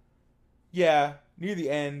 Yeah, near the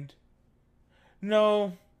end.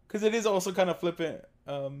 No, because it is also kind of flippant.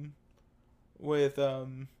 with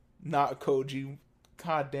not Koji.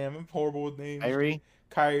 God damn, I'm horrible with names. Irie?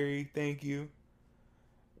 Kyrie, thank you.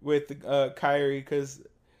 With Kyrie, because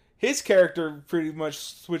his character pretty much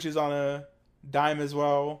switches on a dime as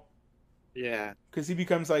well. Yeah. Because he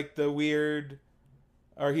becomes like the weird,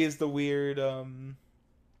 or he is the weird,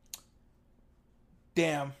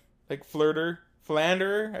 damn, like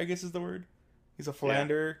philanderer, I guess is the word. He's a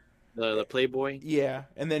philanderer. The playboy? Yeah,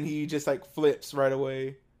 and then he just like flips right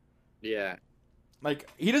away. Yeah. Like,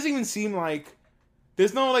 he doesn't even seem like,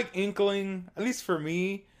 there's no like inkling, at least for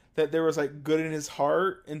me, that there was like good in his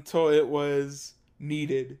heart until it was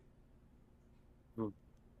needed.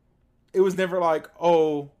 It was never like,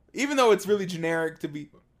 oh, even though it's really generic to be,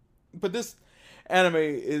 but this anime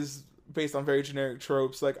is based on very generic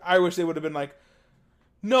tropes. Like, I wish they would have been like,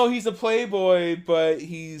 no, he's a playboy, but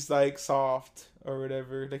he's like soft or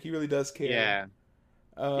whatever. Like, he really does care. Yeah.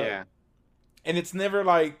 Yeah. And it's never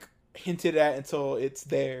like hinted at until it's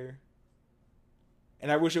there.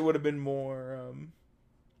 And I wish it would have been more, a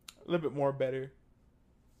little bit more better,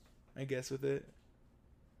 I guess, with it.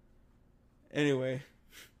 Anyway,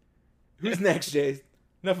 who's next, Jay?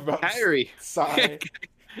 Enough about Kyrie. Sai.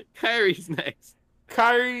 Kyrie's next.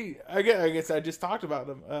 Kyrie, I guess I just talked about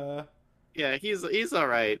him. Yeah, he's all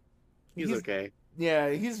right. He's okay. Yeah,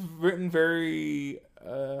 he's written very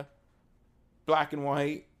black and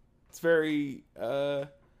white. It's very at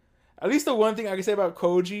least the one thing I can say about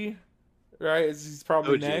Koji, right, is he's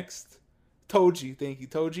probably next. Toji, thank you,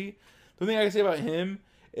 Toji. The thing I can say about him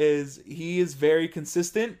is he is very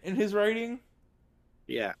consistent in his writing.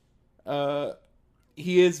 Yeah.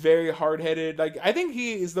 He is very hard-headed. Like, I think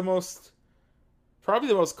he is probably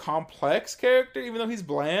the most complex character, even though he's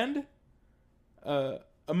bland.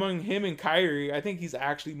 Among him and Kyrie, I think he's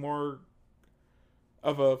actually more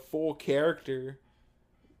of a full character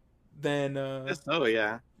than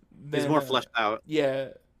yeah. He's more fleshed out. Yeah.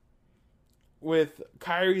 With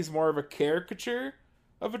Kyrie's more of a caricature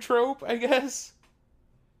of a trope, I guess.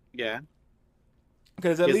 Yeah.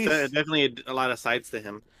 Because at least definitely a lot of sides to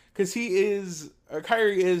him. Because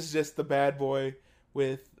Kyrie is just the bad boy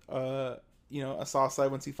with a soft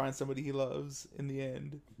side once he finds somebody he loves in the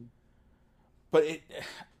end. Mm-hmm. But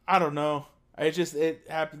I don't know. It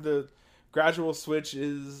happened. The gradual switch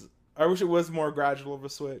is. I wish it was more gradual of a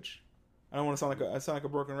switch. I don't want to sound like a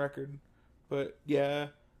broken record, but yeah,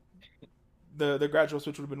 the gradual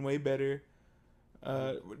switch would have been way better.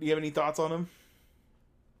 Do you have any thoughts on him?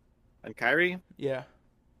 On Kyrie? Yeah.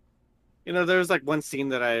 There's like one scene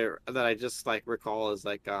that I just like recall is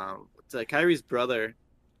like it's like Kyrie's brother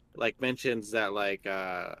like mentions that like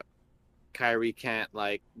Kyrie can't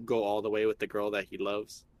like go all the way with the girl that he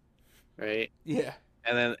loves, right? Yeah.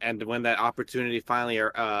 And when that opportunity finally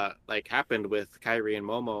like happened with Kyrie and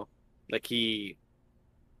Momo, like he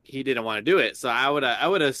didn't want to do it. So I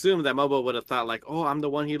would assume that Momo would have thought like, oh, I'm the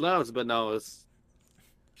one he loves, but no,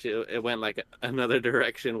 it went like another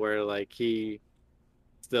direction where like he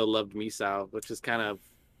still loved Misao, which is kind of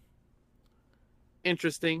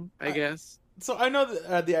interesting, I guess. So I know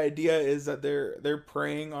that the idea is that they're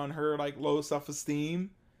preying on her like low self-esteem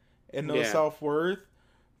and no self-worth,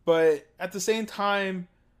 but at the same time,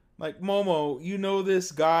 like, Momo,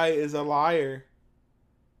 this guy is a liar,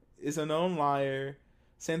 is a known liar.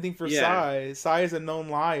 Same thing for Sai. Sai is a known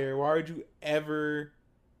liar. Why would you ever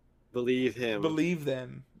believe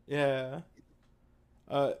them? Yeah.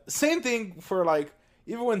 Same thing for like,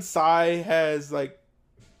 even when Sai has like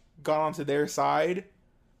gone onto their side,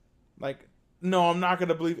 like, no, I'm not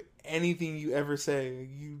gonna believe anything you ever say.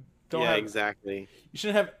 You don't. Yeah, exactly. You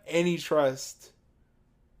shouldn't have any trust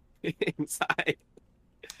inside.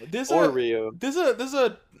 There's Rio. There's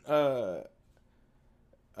a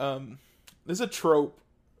trope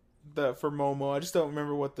that for Momo. I just don't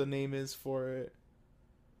remember what the name is for it.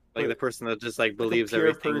 Like the person that just like believes pure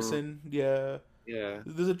everything. Person, yeah. Yeah.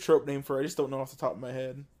 There's a trope name for it. I just don't know off the top of my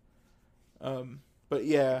head. But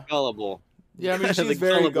yeah. Gullible. Yeah, I mean, she's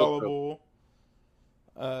very gullible.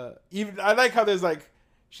 Even I like how there's like,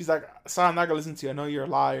 she's like, "Son, I'm not gonna listen to you. I know you're a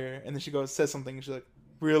liar." And then she says something, and she's like,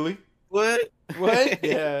 "Really? What?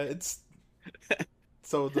 Yeah, it's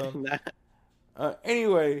so dumb."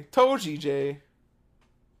 Anyway, Toji J.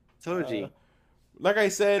 Toji. Like I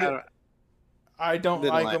said, I don't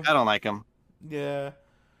like him. I don't like him. Yeah,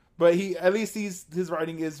 but at least his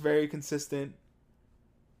writing is very consistent.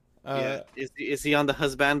 Yeah. Is he on the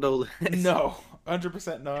husbando list? No,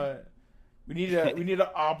 100% not. We need an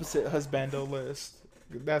opposite husbando list.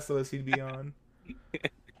 That's the list he'd be on.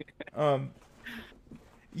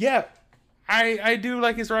 Yeah, I do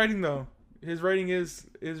like his writing though. His writing is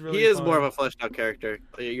really. He is fun. more of a fleshed out character.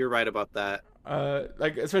 You're right about that.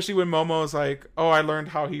 Like especially when Momo's like, "Oh, I learned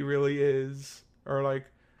how he really is," or like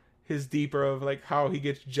his deeper of like how he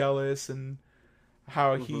gets jealous and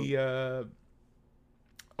how Hmm. he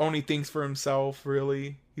only thinks for himself.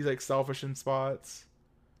 Really, he's like selfish in spots.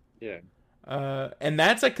 Yeah. And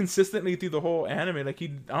that's like consistently through the whole anime. Like I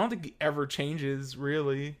don't think he ever changes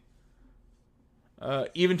really.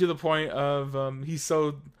 Even to the point of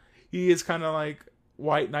he is kind of like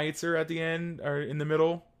white knights her at the end or in the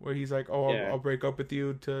middle where he's like, "Oh, Yeah. I'll break up with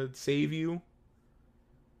you to save you."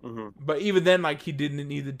 Hmm. But even then, like he didn't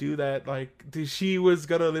need to do that. Like she was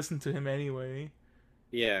gonna listen to him anyway.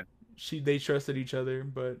 Yeah. They trusted each other,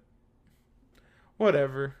 but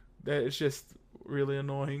whatever. That it's just really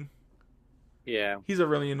annoying. Yeah. He's a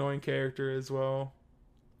really annoying character as well.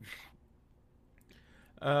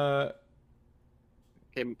 Uh,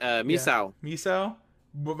 Okay, yeah, Misao. Misao,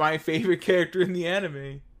 but my favorite character in the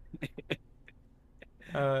anime.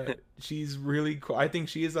 Uh, she's really cool. I think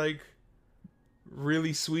she is like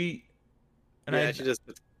really sweet, and Yeah, she just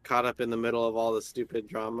gets caught up in the middle of all the stupid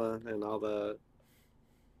drama and all the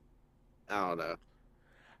I don't know.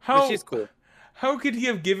 But how she's cool. how could he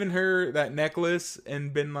have given her that necklace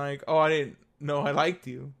and been like, "Oh, I didn't know I liked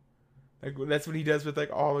you." Like that's what he does with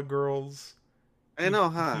like all the girls. I know,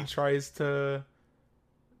 huh? He tries to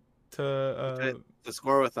You tried to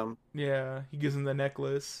score with them. yeah, he gives him the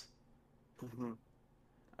necklace. Hmm.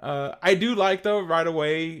 I do like though right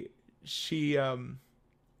away she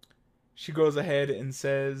she goes ahead and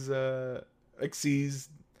says like sees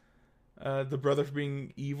the brother for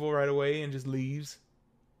being evil right away and just leaves.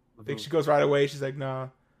 Like Hmm. she goes right away. She's like, "Nah,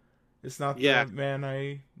 it's not the Yeah, man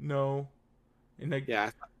I know." And like,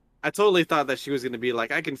 yeah. I totally thought that she was gonna be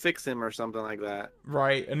like, I can fix him or something like that.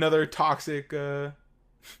 right, another toxic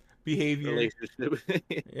behavior. Relationship.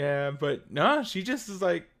 Yeah, but no, she just is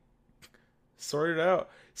like sorted out.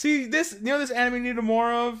 See this, this anime needed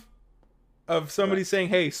more of What? somebody saying,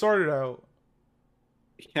 "Hey, sort it out,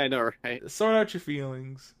 Yeah, I know, right? sort out your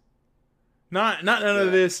feelings." Not none of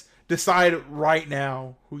Yeah. this. Decide right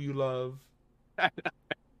now who you love.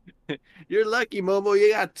 You're lucky, Momo.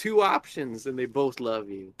 You got two options, and they both love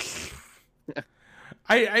you.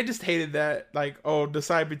 I just hated that. Like, oh,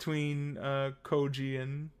 decide between Koji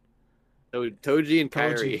and So Toji and Toji,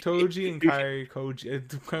 Kyrie. Toji and Kairi,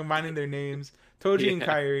 Koji, combining their names, Toji and Yeah,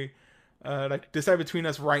 Kairi. Like decide between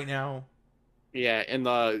us right now yeah, in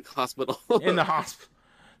the hospital. in the hospital.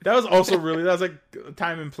 That was like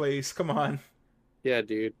time and place. Come on, Yeah,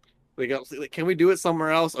 dude. We got. Like, can we do it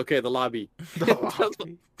somewhere else? Okay, the lobby. the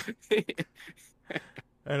lobby.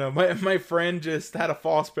 I know my friend just had a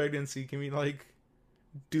false pregnancy. Can we like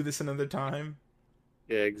do this another time?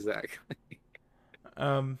 Yeah, exactly.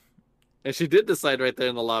 Um, And she did decide right there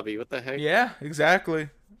in the lobby. What the heck? yeah, exactly.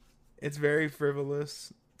 It's very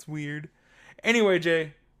frivolous. It's weird. Anyway,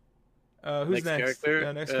 Jay, who's Next next? character,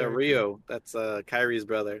 Yeah, next character. Rio. That's Kyrie's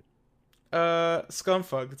brother.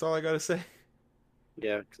 Scumfuck. That's all I gotta say.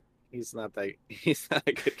 Yeah, he's not that. He's not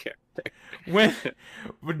a good character.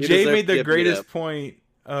 When He Jay deserves made to the get beat greatest up. point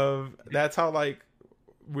of that's how like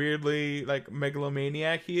weirdly like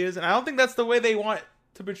megalomaniac he is, and I don't think that's the way they want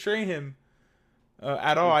to portray him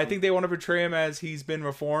at all. I Mhm. think they want to portray him as he's been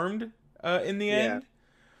reformed in the Yeah, end.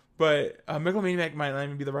 But megalomaniac might not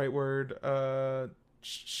even be the right word.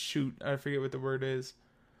 Shoot, I forget what the word is.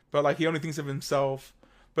 But like he only thinks of himself.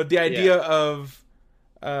 But the yeah. idea of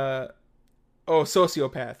uh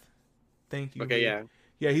sociopath. Thank you. Okay, Jay. yeah,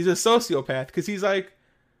 Yeah, he's a sociopath because he's like,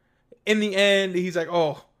 in the end, he's like,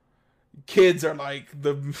 oh, kids are like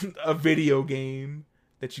a video game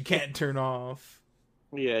that you can't turn off,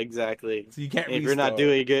 yeah, exactly. so you can't If you're not restart.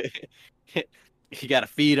 doing it, you gotta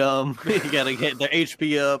feed them. You gotta get their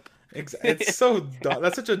HP up. It's so dumb.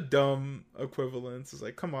 That's such a dumb equivalence. It's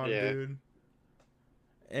like, come on, Yeah, dude.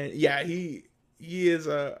 And yeah, he is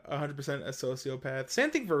 100% a sociopath.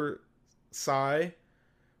 Same thing for Psy,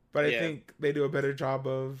 but I yeah. think they do a better job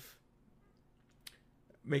of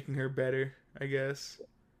making her better. I guess.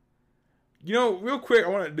 Real quick, I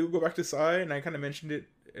want to go back to Psy, and I kind of mentioned it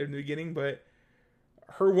in the beginning, but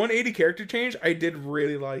her 180 character change, I did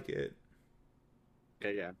really like it.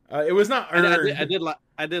 Okay, yeah. It was not earned.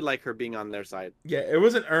 I did like her being on their side. Yeah, it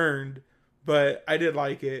wasn't earned, but I did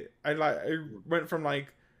like it. I went from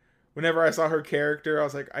like whenever I saw her character, I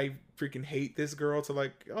was like, I freaking hate this girl to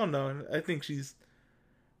like, oh no, I think she's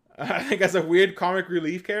I think as a weird comic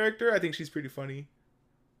relief character, I think she's pretty funny.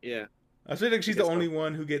 Yeah, I feel like I she's the guess only so.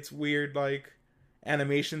 one who gets weird like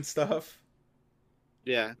animation stuff,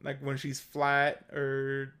 Yeah, like when she's flat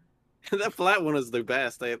or that flat one is the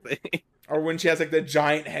best. I think. Or when she has like the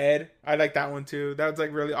giant head. I like that one too. That was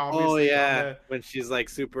like really Oh obviously on yeah, the when she's like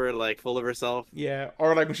super like full of herself. yeah.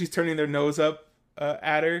 Or like when she's turning their nose up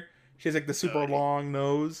at her. She has like the Oh, super long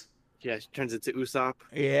nose. yeah, she turns into Usopp.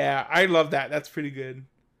 Yeah, I love that. That's pretty good.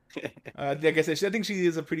 Like I said, I think she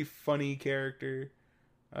is a pretty funny character.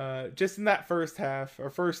 Just in that first half or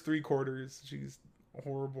first three quarters, she's a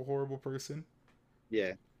horrible, horrible person.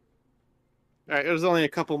 Yeah. All right, there's only a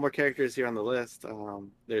couple more characters here on the list.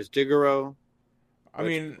 There's Jigoro, I which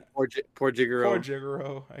mean, poor poor Jigoro.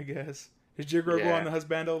 Jigoro, I guess. Does Jigoro go on Yeah, the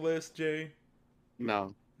husbando list, Jay?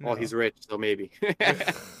 no. Well, No. he's rich, so maybe.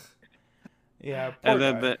 Yeah, poor and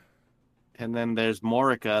then guy. the and then there's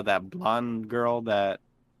Morika, that blonde girl, that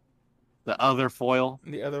the other foil.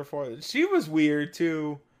 The other four, she was weird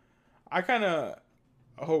too. I kind of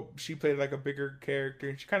hope she played like a bigger character,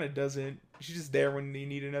 and she kind of doesn't. She's just there when you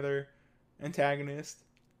need another antagonist.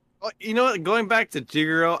 Oh, you know what? Going back to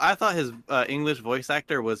Jigoro, I thought his English voice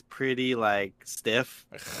actor was pretty like stiff.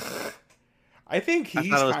 I think I he's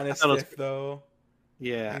thought it was, kind I of thought it was, stiff though.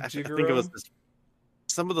 yeah. Like I think it was Jigoro just,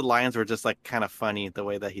 some of the lines were just like kind of funny the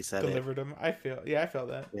way that he said it. delivered him. I felt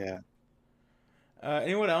that. Yeah.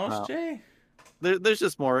 Anyone else, Uh, Jay? there's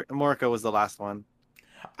just more. Morika was the last one.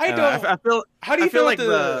 I And don't. I feel How do you I feel feel like about the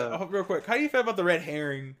the oh, real quick? How do you feel about the red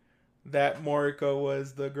herring that Moriko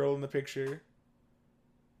was the girl in the picture?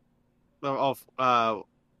 of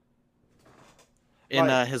in Like,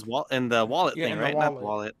 his in the wallet yeah, thing, in the right? Not the wallet.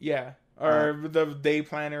 wallet. Yeah, Uh, or the day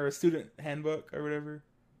planner, or student handbook, or whatever.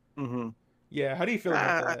 hmm Yeah, how do you feel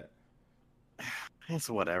about uh, that? it's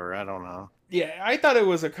whatever. I don't know. Yeah, I thought it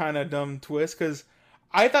was a kind of dumb twist because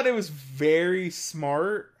I thought it was very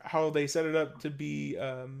smart how they set it up to be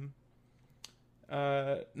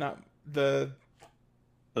not the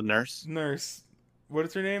The nurse, nurse. What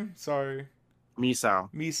is her name? Sorry.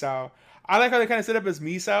 Misao. Misao. I like how they kind of set up as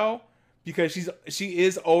Misao because she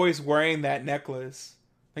is always wearing that necklace.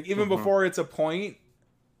 Like even Hmm before it's a point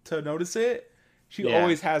to notice it, she Yeah.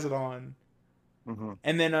 always has it on. hmm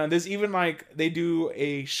And then there's even like they do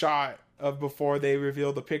a shot of before they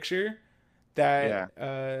reveal the picture Yeah.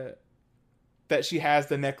 that she has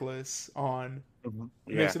the necklace on.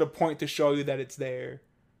 It Yeah. makes it a point to show you that it's there.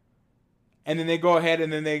 And then they go ahead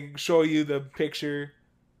and then they show you the picture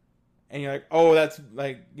and you're like, "Oh, that's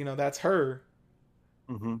like, that's her."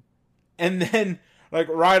 hmm And then like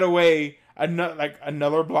right away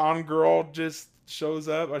another blonde girl just shows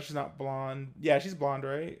up. Oh, she's not blonde. Yeah, she's blonde,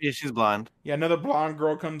 right? Yeah, she's blonde. Yeah, another blonde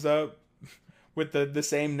girl comes up with the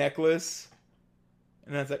same necklace.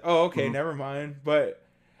 And it's like, "Oh, okay, hmm never mind." But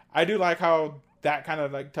I do like how that kind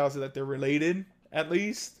of like tells you that they're related at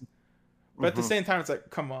least. But at the hmm same time it's like,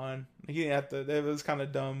 "Come on." Like, you didn't have to. It was kind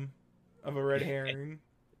of dumb of a red herring.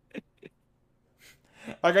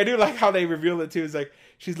 Like I do like how they reveal it too. It's like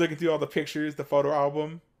she's looking through all the pictures, the photo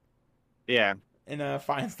album, Yeah. and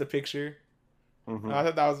finds the picture. hmm I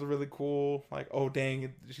thought that was really cool. Like, oh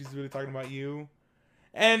dang, she's really talking about you.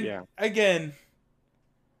 And Yeah. again,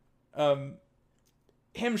 um,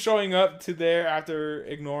 him showing up to there after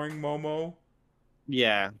ignoring Momo,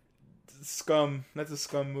 Yeah. scum. That's a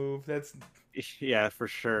scum move. That's Yeah, for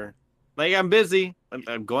sure. Like, I'm busy.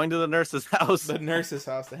 I'm going to the nurse's house. the nurse's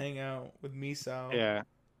house to hang out with Misao. Yeah.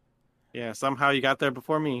 Yeah. Somehow you got there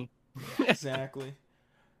before me. Exactly.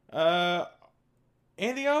 Uh,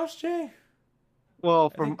 anything else, Jay?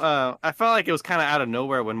 Well, I think I felt like it was kind of out of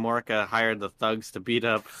nowhere when Morika hired the thugs to beat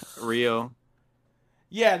up Rio.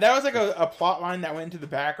 yeah, that was like a plot line that went into the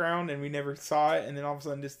background and we never saw it, and then all of a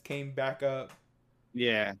sudden just came back up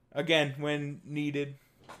Yeah. again when needed.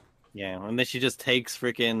 Yeah. And then she just takes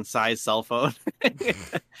freaking Sai's cell phone.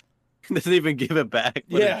 Doesn't even give it back.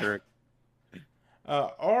 What Yeah. a jerk.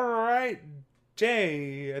 All right,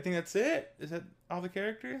 Jay. I think that's it. Is that all the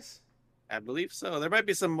characters? I believe so. There might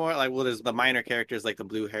be some more, like, well, there's the minor characters like the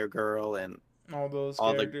blue hair girl and All those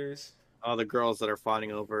all characters. all the girls that are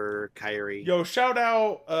fawning over Kyrie. Yo, shout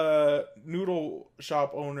out noodle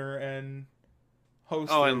shop owner and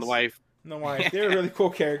hostess. Oh, and the wife. And the wife. They were really cool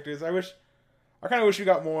characters. I kind of wish we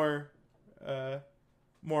got more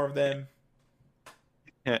of them.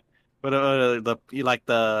 But you like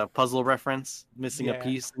the puzzle reference, missing a Yeah.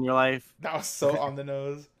 piece in your life. That was so on the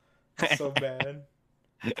nose. That's so bad.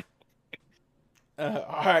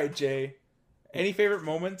 All right, Jay. Any favorite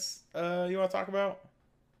moments you want to talk about?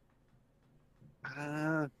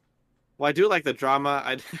 Well, I do like the drama.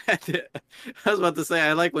 I was about to say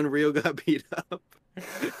I like when Rio got beat up.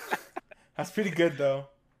 That's pretty good though.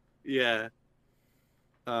 Yeah.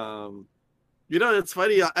 It's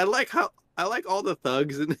funny. I like how I like all the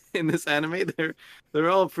thugs in this anime. They're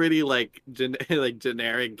all pretty like like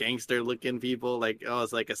generic gangster looking people. Like, oh,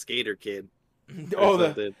 it's like a skater kid or Oh,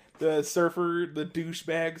 something. the surfer, the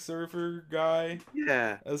douchebag surfer guy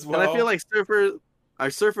Yeah, as and I feel well. like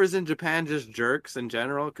surfers in Japan just jerks in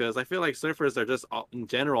general? Because I feel like surfers are just in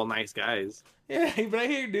general nice guys. Yeah, but I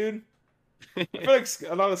hear, dude. I feel like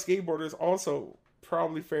a lot of skateboarders also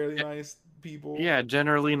probably fairly Yeah, nice people. yeah,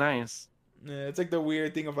 generally nice. Yeah, it's like the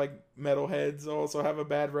weird thing of like metalheads also have a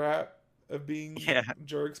bad rap of being Yeah,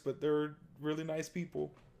 jerks, but they're really nice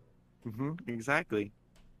people. exactly.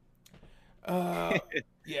 Uh,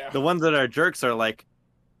 yeah. The ones that are jerks are like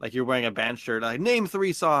you're wearing a band shirt. Like, name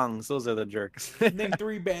 3 songs. Those are the jerks. Name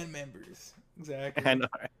three band members. I Exactly. know.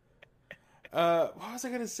 What was I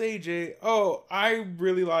gonna say, Jay? Oh, I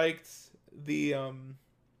really liked the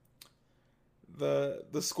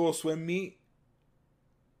the school swim meet.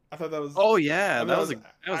 I thought that was Oh yeah, I thought that was that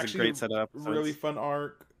was a actually great set of a really episodes. fun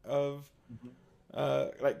arc of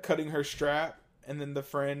Mhm. like cutting her strap and then the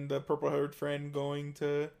purple haired friend going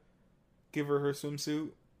to give her her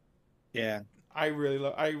swimsuit. Yeah, I really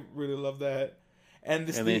love that. And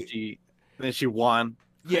this and the then she won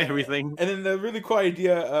yeah, everything. and then the really cool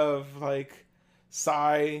idea of like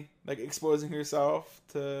Sai like exposing herself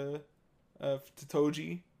to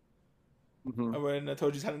Toji Hmm. when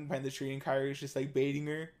Toji's hiding behind the tree and Kairi's just like baiting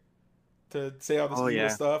her to say all this Oh evil yeah,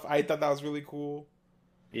 stuff. I thought that was really cool.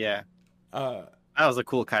 yeah, Uh, that was a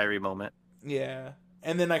cool Kyrie moment. yeah,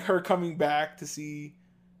 and then like her coming back to see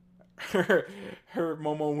her her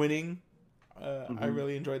Momo winning. I Hmm.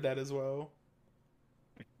 really enjoyed that as well.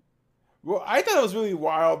 Well, I thought it was really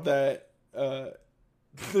wild that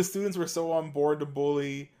the students were so on board to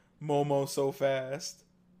bully Momo so fast.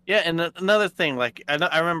 Yeah, and another thing, like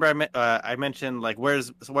I remember I mentioned like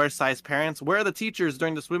where's Sai's parents? Where are the teachers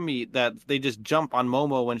during the swim meet that they just jump on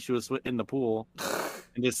Momo when she was in the pool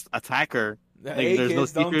and just attack her? Like Hey there's no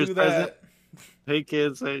kids, don't teachers do present. that. Hey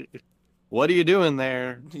kids, hey, what are you doing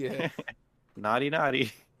there? Yeah, Naughty,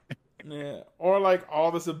 naughty. yeah. Or like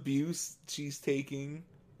all this abuse she's taking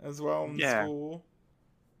as well in Yeah. school.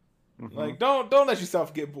 Hmm. Like don't let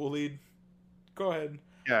yourself get bullied. Go ahead.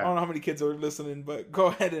 I Yeah. don't know how many kids are listening, but go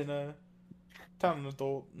ahead and tell an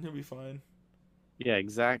adult. He'll be fine. Yeah,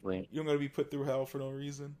 exactly. You're gonna be put through hell for no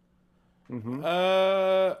reason. Hmm.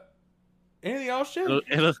 Uh, anything else, Jay?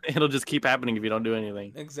 It'll just keep happening if you don't do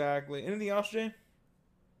anything. Exactly. Anything else, Jay?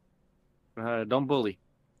 Don't bully.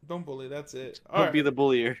 Don't bully. That's it. All Don't be right. the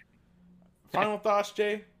bullier. Final thoughts,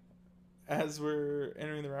 Jay, as we're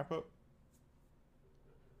entering the wrap up.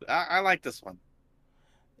 I like this one.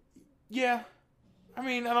 Yeah. I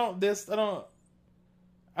mean, I don't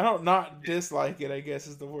not dislike it. I guess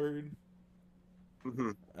is the word.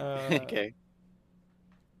 Hmm. Uh, Okay.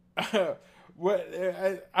 what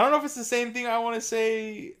I don't know if it's the same thing I want to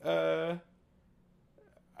say.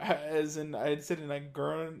 As in I said in like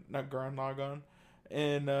Gurren, not Gurren Lagann,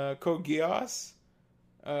 in Code Geass.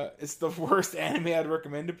 It's the worst anime I'd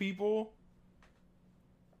recommend to people.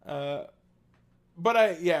 Uh, but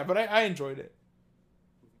I enjoyed it.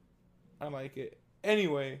 I like it.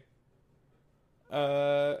 Anyway,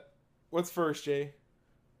 uh, what's first, Jay?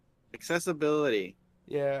 Accessibility.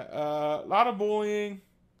 Yeah, a lot of bullying.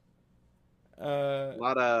 Uh, A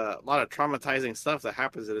lot of traumatizing stuff that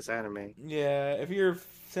happens in this anime. yeah, if you're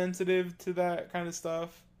sensitive to that kind of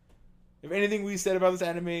stuff, if anything we said about this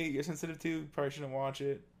anime you're sensitive to, you probably shouldn't watch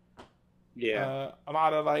it. Yeah. A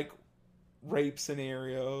lot of like rape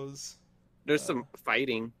scenarios. There's Uh, some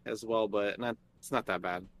fighting as well, but not it's not that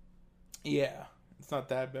bad. yeah, it's not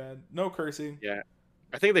that bad. No cursing. Yeah.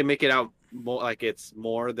 I think they make it out more like it's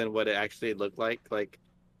more than what it actually looked like. Like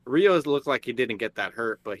Rio's looked like he didn't get that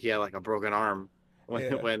hurt, but he had like a broken arm when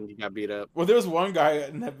Yeah. when he got beat up. Well, there was one guy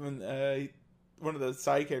in one of the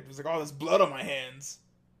side characters was like, "Oh, there's blood on my hands,"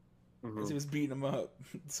 as Hmm. he was beating him up.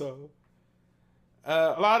 So,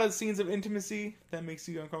 a lot of scenes of intimacy that makes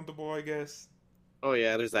you uncomfortable, I guess. Oh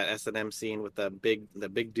yeah, there's that S&M scene with the big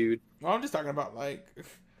dude. Well, I'm just talking about like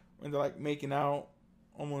when they're like making out,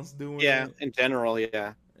 almost doing Yeah, it. in general,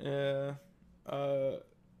 yeah. Yeah. Uh,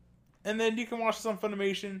 and then you can watch this on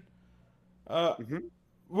Funimation. Uh, Hmm.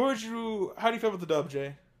 How do you feel about the dub,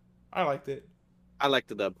 Jay? I liked it. I like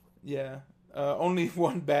the dub. Yeah. Only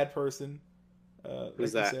one bad person. Who's Like you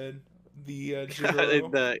that? said, the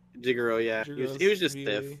Jigoro. The Jigoro, yeah. He Jigoro's was just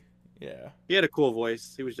stiff. VA. Yeah. He had a cool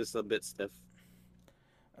voice. He was just a bit stiff.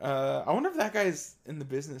 I wonder if that guy's in the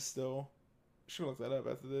business still. Should look that up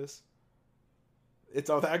after this. It's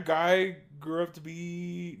all that guy grew up to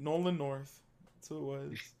be Nolan North. That's who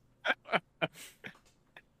it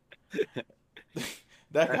was.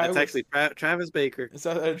 That guy It's was. actually Travis Baker. It's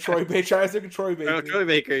Troy Baker. I was thinking Troy Oh, Baker. Troy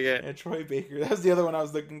Baker, yeah. Yeah, Troy Baker. That was the other one I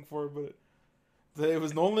was looking for, but it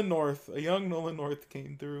was Nolan North. A young Nolan North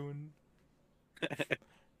came through and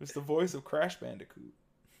was the voice of Crash Bandicoot.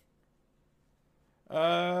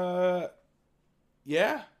 Yeah.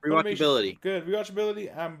 Rewatchability. Good.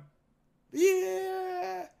 Rewatchability.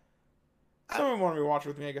 Yeah. Someone want to rewatch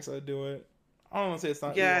with me, I guess I'd do it. I don't want to say it's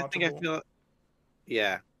not Yeah, rewatchable.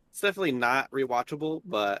 Yeah, it's definitely not rewatchable,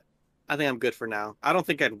 but I think I'm good for now. I don't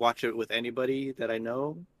think I'd watch it with anybody that I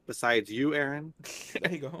know besides you, Aaron.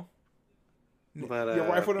 There you go. But Your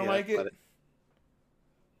wife wouldn't yeah, like it? but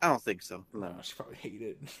I don't think so. No, No. she probably hate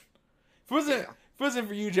it. If it wasn't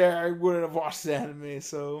for you, Jerry, I wouldn't have watched the anime,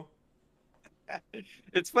 so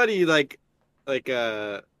It's funny, like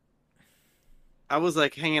I was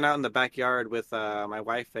like hanging out in the backyard with my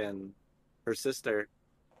wife and her sister,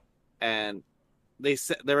 and they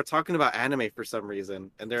were talking about anime for some reason,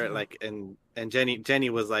 and they're like, and Jenny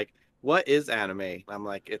was like, "What is anime?" And I'm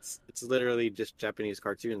like, "It's literally just Japanese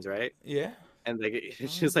cartoons, right?" yeah. And like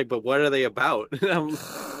she's like, "But what are they about?" And I'm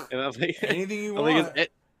like, Anything you I'm like, want.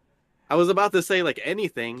 I was about to say like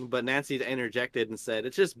anything, but Nancy interjected and said,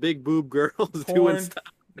 "It's just big boob girls doing Porn. stuff."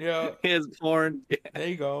 Yeah. It's porn. Yeah. There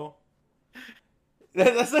you go.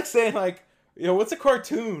 That's like saying like, what's a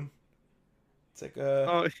cartoon? It's like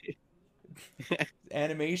Oh,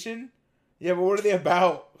 animation. Yeah, but what are they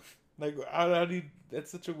about? Like, how do you?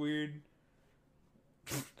 That's such a weird.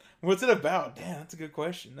 What's it about? Damn, that's a good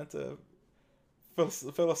question. That's a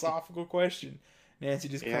philosophical question. Nancy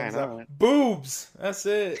just comes up. Boobs. That's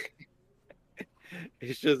it.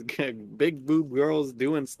 it's just big boob girls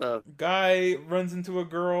doing stuff. Guy runs into a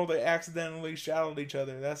girl. They accidentally shadowed each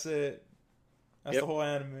other. That's it. That's Yep. the whole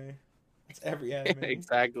anime. That's every anime.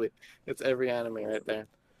 Exactly. It's every anime right there.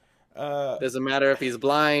 Uh, Doesn't matter if he's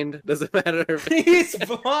blind. Doesn't matter if he's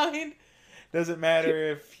blind. Doesn't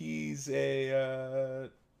matter if he's a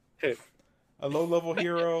low-level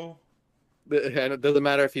hero. And it doesn't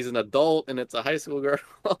matter if he's an adult and it's a high school girl.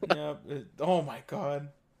 Yep. Oh my god.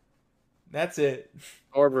 That's it.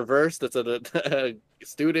 Or reversed, it's a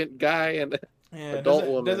student guy and Yeah. adult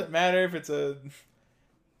woman. Doesn't matter if it's a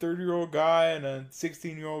 30-year-old guy and a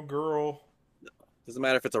 16-year-old girl. Doesn't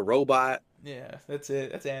matter if it's a robot. Yeah, that's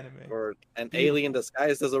it. That's anime. Or an alien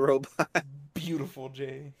disguised as a robot. Beautiful,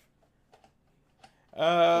 Jay.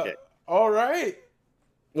 Okay. All right.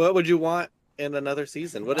 What would you want in another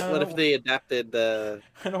season? What if they adapted the...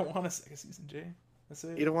 I don't want a second season, Jay. That's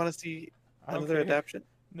it. You don't want to see I don't another care. adaptation?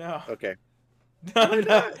 No. Okay.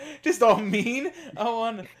 No. Just all mean. I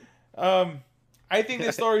want. I think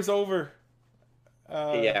this story's over.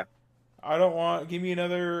 Yeah. I don't want. Give me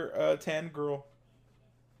another tan girl.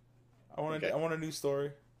 I want. Okay. I want a new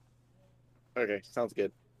story. Okay, sounds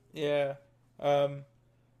good. Yeah.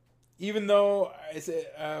 Even though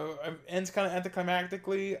it ends kind of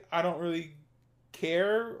anticlimactically, I don't really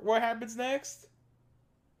care what happens next.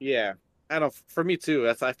 Yeah, I don't. For me too.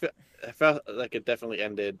 I felt like it definitely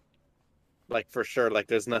ended. Like for sure. Like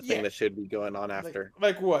there's nothing that should be going on after.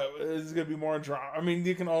 Like what? Is gonna be more drama? I mean,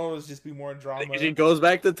 you can always just be more drama. It goes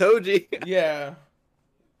back to Toji. Yeah.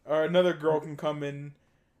 Or another girl can come in.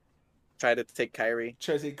 Try to take Kairi.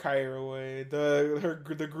 Try to take Kairi away.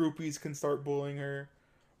 The groupies can start bullying her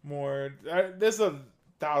more. There's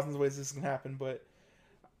thousands of ways this can happen, but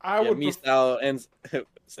I would. Misao ends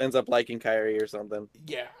up liking Kairi or something.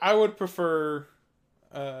 Yeah, I would prefer.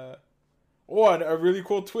 A really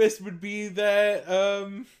cool twist would be that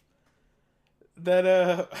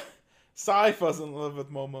Sai falls in love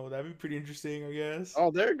with Momo. That'd be pretty interesting, I guess.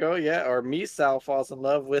 Oh, there you go. Yeah, or Misao falls in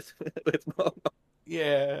love with Momo.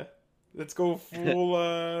 Yeah, let's go full.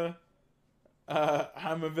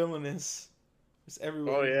 I'm a villainous. Just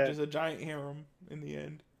everyone. Oh, yeah. Just a giant harem in the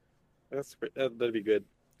end. That'd be good.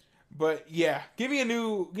 But yeah, give me a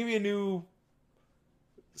new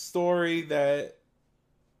story that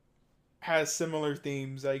has similar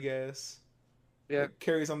themes, I guess. Yeah. It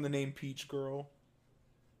carries on the name Peach Girl.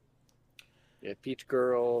 Yeah, Peach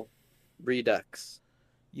Girl, Redux.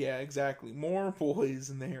 Yeah, exactly. More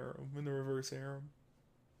boys in the harem, in the reverse harem.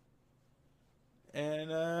 And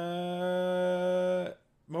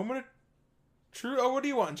moment of truth. Oh, what do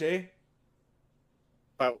you want, Jay?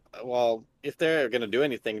 Well, if they're gonna do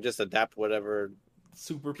anything, just adapt whatever.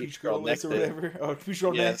 Super Peach Girl next or next whatever. Oh, Peach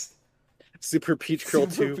Girl next. Super Peach Girl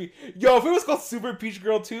 2. Yo, if it was called Super Peach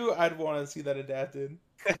Girl 2, I'd want to see that adapted.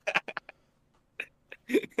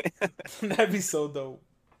 That'd be so dope.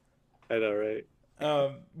 I know, right?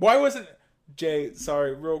 Why wasn't Jay?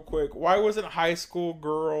 Sorry, real quick. Why wasn't high score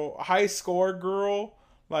girl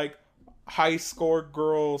like high score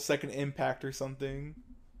girl second impact or something.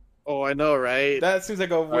 Oh, I know, right? That seems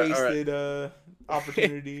like a All right. wasted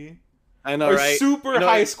opportunity. I know, Or right? super You know,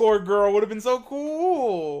 high score girl would have been so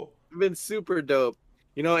cool. it's been super dope.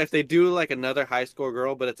 You know, if they do like another high score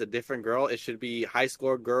girl, but it's a different girl, it should be high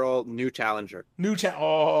score girl, new challenger.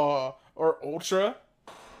 Oh, or ultra,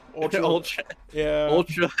 Ultra, yeah,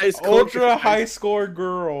 ultra high score, ultra high score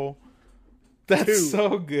girl. That's two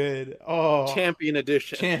so good. Oh, champion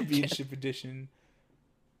edition. championship edition.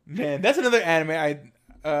 Man, that's another anime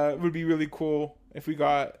I would be really cool if we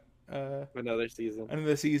got Another season.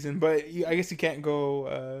 another season. But I guess you can't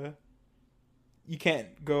go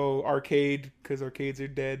arcade because arcades are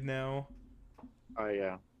dead now. Oh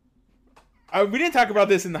yeah. We didn't talk about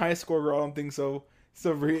this in the high score girl. I don't think so. It's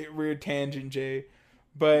a weird tangent, Jay.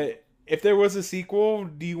 But if there was a sequel,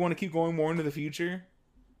 do you want to keep going more into the future?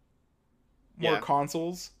 More Yeah.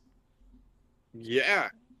 consoles? Yeah.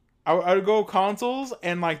 I would go consoles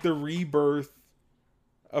and like the rebirth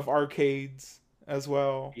of arcades as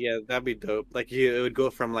well. Yeah, that'd be dope. Like it would go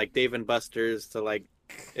from like Dave and Buster's to like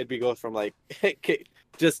it'd be go from like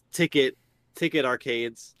just ticket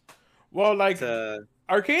arcades Well, like to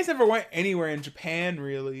arcades never went anywhere in Japan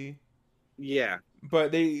really, yeah.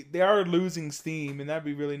 but they are losing steam, and that'd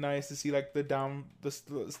be really nice to see like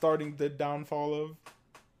starting the downfall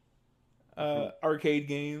of arcade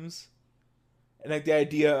games, and like the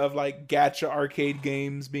idea of like gacha arcade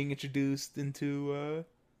games being introduced into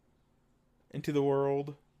the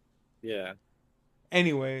world. Yeah.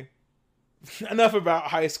 Anyway, enough about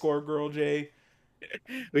high score girl Jay.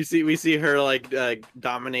 We see her like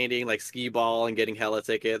dominating like skee ball and getting hella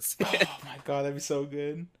tickets. Oh my god, that'd be so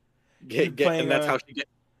good. Playing And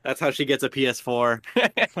that's how she gets a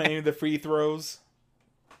PS4. playing the free throws.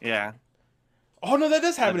 Yeah. Oh no, that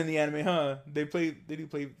does happen in the anime, huh? They do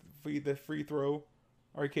play the free throw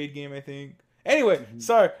arcade game, I think. Anyway,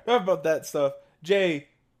 sorry, enough about that stuff. Jay,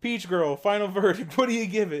 Peach Girl, final verdict. What do you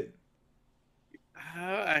give it?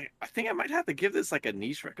 I think I might have to give this like a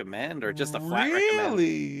niche recommend or just a flat recommend.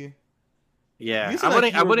 Really? Yeah, You seem I like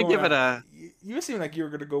wouldn't. you I were wouldn't going give it a. You seem like you were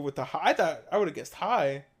gonna go with the high. I thought I would have guessed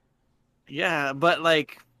high. Yeah, but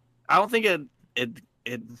like, I don't think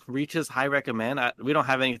it reaches high recommend. We don't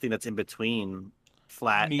have anything that's in between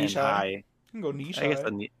flat Niche and high. high. You can go niche I guess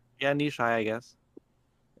high. yeah, niche high. I guess.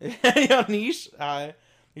 Yeah, niche high.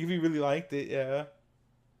 If you really liked it, yeah.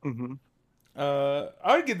 Hmm.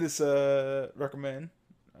 I would give this recommend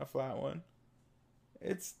a flat one.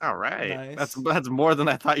 It's All right, nice. that's more than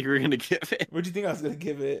I thought you were gonna give it. What do you think I was gonna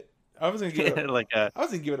give it? I was gonna give it. Like I was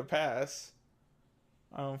gonna give it a pass.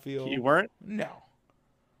 I don't feel. you weren't. No,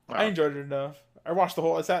 I Wow. enjoyed it enough.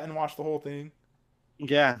 I sat and watched the whole thing.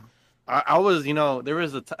 Yeah, I was. You know, there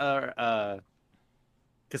was a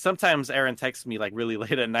because sometimes Aaron texts me like really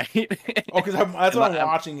late at night. Oh, because that's And why I'm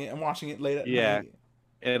watching it. I'm watching it late at Yeah. night.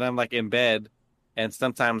 and I'm like in bed, and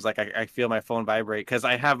sometimes like I feel my phone vibrate because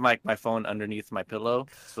I have my phone underneath my pillow,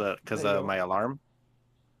 so because There you of go. my alarm,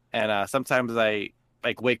 and sometimes I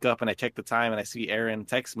like wake up and I check the time and I see Aaron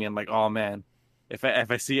text me. I'm like, oh man, if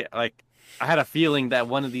I see it, like I had a feeling that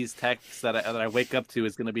one of these texts that I wake up to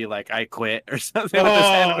is gonna be like I quit or something with this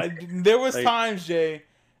anime. There was Like, times, Jay.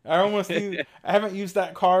 I haven't used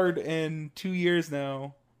that card in 2 years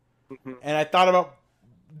now, and I thought about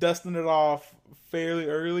dusting it off fairly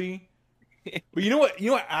early. But you know what? You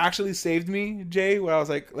know what actually saved me, Jay? When I was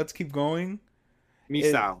like, "Let's keep going."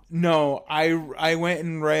 Misao. No, I went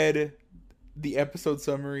and read the episode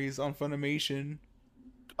summaries on Funimation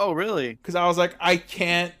Oh really? because I was like, I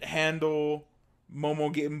can't handle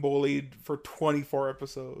Momo getting bullied for 24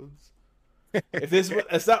 episodes.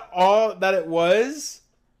 Is that all that it was,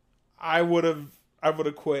 I would have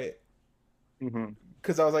quit Hmm.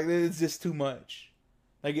 because I was like, it's just too much.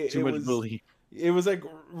 Like Too much bully. it was like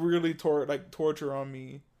really torture on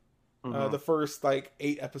me. Mhm. The first like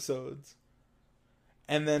 8 episodes,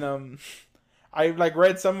 and then I like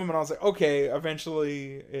read some of them and I was like, okay,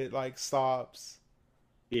 eventually it like stops,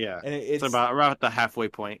 Yeah, and it's about the halfway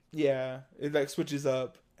point. yeah, it like switches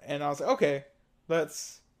up, and I was like, okay,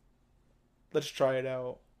 let's try it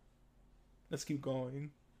out. Let's keep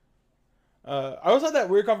going. I also had that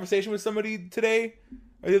weird conversation with somebody today,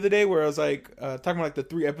 or the other day, where I was like talking about like the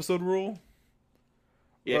 3 episode rule.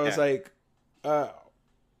 Where I was Yeah. like, uh,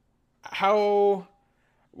 how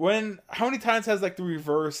many times has like the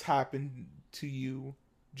reverse happened to you,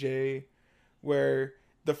 Jay, where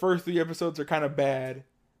the first 3 episodes are kind of bad,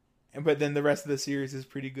 but then the rest of the series is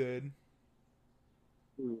pretty good?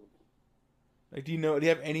 Like, do you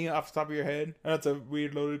have any off the top of your head? I know it's a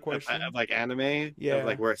weird loaded question. Of like anime, Yeah. of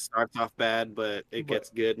like where it starts off bad, but it But- gets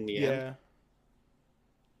good in the end. Yeah.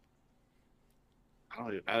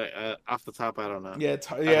 Off the top, I don't know. Yeah,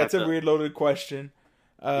 I'd have it's a to. weird loaded question.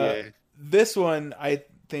 Uh, Yeah. this one, I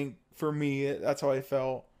think for me, that's how I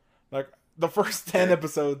felt. Like the first 10 Okay.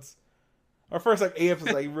 episodes, or first like 8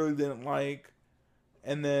 episodes, I really didn't like,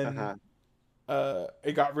 and Uh then huh.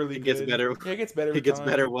 it got really It gets good. better. Yeah, it gets better It with gets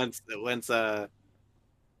better time. once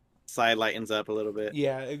side lightens up a little bit.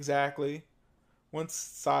 Yeah, exactly. Once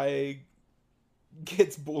Sai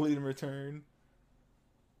gets bullied in return,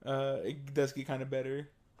 it does get kind of better.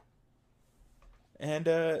 And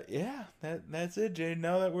yeah, that's it, Jay.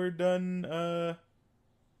 Now that we're done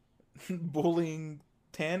bullying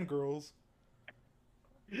tan girls,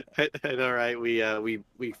 I know, right?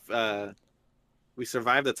 We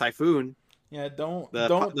survived the typhoon, yeah, don't the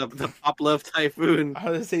don't. the pop love typhoon.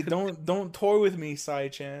 I would say don't toy with me, Sai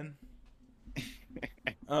Chan.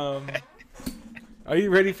 Um, are you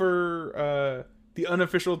ready for the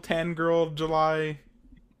unofficial tan girl July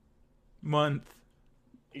month?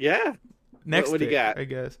 Yeah. Next What do you pick, got? I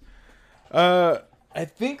guess. Uh, I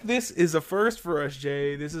think this is a first for us,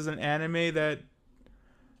 Jay. This is an anime that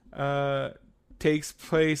uh takes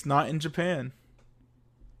place not in Japan, and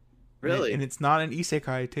Really? it's not an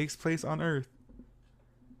isekai. It takes place on Earth.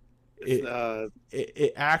 It's It,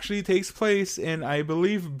 it actually takes place in, I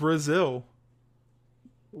believe, Brazil.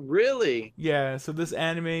 really Yeah. So this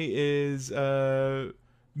anime is Michiko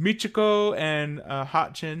and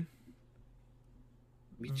Hatchin.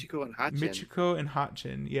 Michiko and Hachin. Michiko and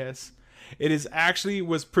Hatchin. Yes, it is actually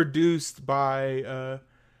was produced by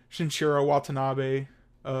Shinichiro Watanabe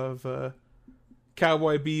of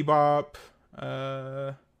Cowboy Bebop,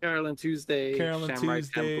 Carolyn Tuesday, Carolyn Samurai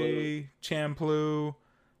Champloo. Tuesday, Champloo,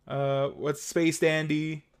 what's Space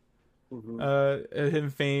Dandy, Hmm. him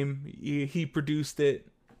fame. He produced it.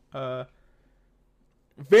 Uh,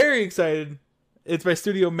 very excited. It's by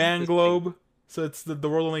Studio Interesting. Manglobe, so it's the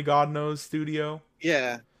World Only God Knows studio.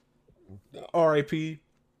 Yeah. R.I.P.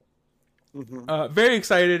 Hmm. Very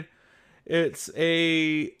excited. It's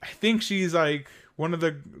I think she's like one of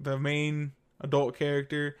the main adult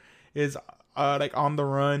character is like on the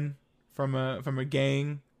run from a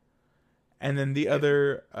gang, and then Okay.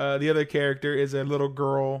 the other character is a little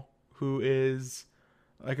girl who is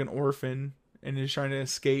like an orphan and is trying to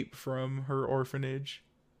escape from her orphanage.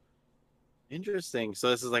 Interesting.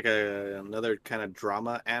 So this is like another kind of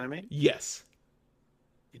drama anime. Yes.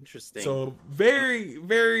 Interesting. So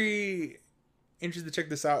very interested to check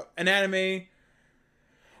this out. An anime,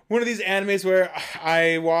 one of these animes where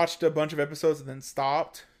I watched a bunch of episodes and then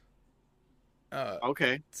stopped. Uh,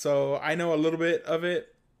 Okay. so I know a little bit of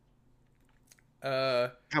it. Uh,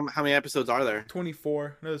 How many episodes are there?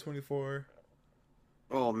 24, another 24.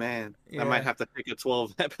 Oh man, I might Yeah, have to pick a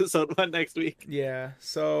 12 episode one next week. yeah.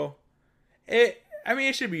 So it, I mean,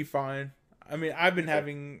 it should be fine. I mean, I've been Okay.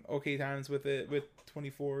 having okay times with it with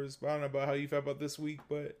 24s. But I don't know about how you felt about this week,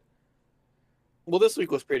 but Well, this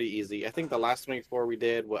week was pretty easy. I think the last 24 we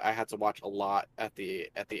did, I had to watch a lot at the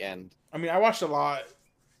end. I mean, I watched a lot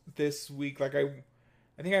this week. Like I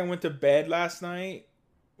think I went to bed last night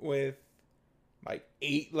with like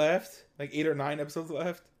 8 left, like 8 or 9 episodes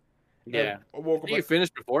left. And Yeah. I I woke up think you like,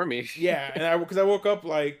 finished before me. yeah, and I because I woke up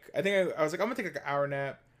like I think I was like I'm gonna take like an hour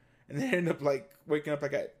nap, and then ended up like waking up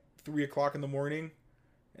like at 3 o'clock in the morning,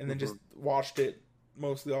 and then just Mhm. watched it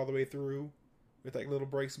mostly all the way through, with like little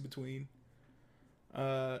breaks in between.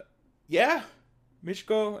 Uh, yeah,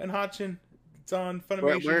 Michiko and Hachin. It's on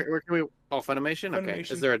Funimation. Where can we? Oh, Funimation. Okay. Is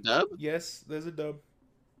Funimation. there a dub? Yes, there's a dub.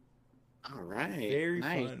 All right. Very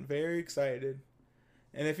Nice. fun. Very excited.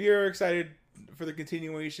 And if you're excited for the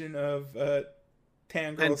continuation of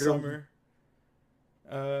Tan Girl And girl. Summer,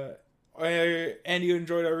 uh, and you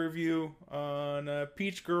enjoyed our review on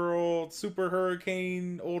Peach Girl Super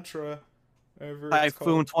Hurricane Ultra, whatever it's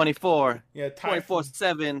Typhoon called. 24. Yeah, 24 Typhoon.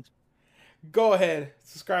 7. Go ahead, Chiba.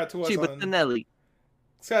 subscribe to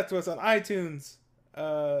us on iTunes.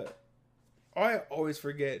 I always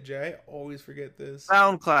forget, Jay. I always forget this.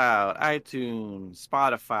 SoundCloud, iTunes,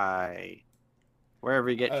 Spotify, wherever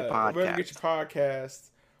you get your Wherever you get your podcasts. podcast.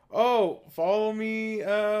 Oh, follow me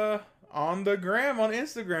on the gram on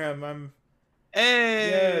Instagram. I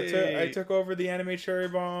Hey! took over the Anime Cherry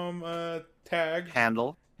Bomb tag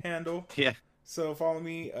Handle. handle. Yeah. So follow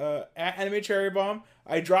me at Anime Cherry Bomb.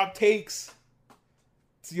 I drop takes,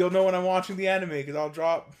 so you'll know when I'm watching the anime because I'll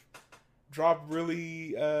drop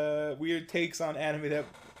really weird takes on anime that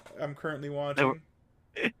I'm currently watching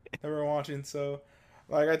that we're watching. So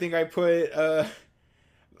like I think I put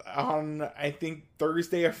on I think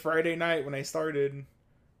Thursday or Friday night when I started,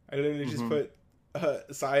 I literally just Hmm. put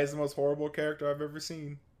Sai is the most horrible character I've ever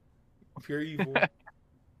seen. Pure evil.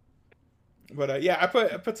 But yeah, I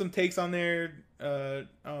put some takes on there. I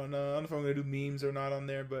don't know. I don't know if I'm gonna do memes or not on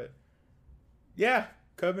there, but yeah,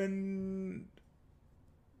 coming.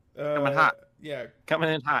 Coming hot. Yeah, Coming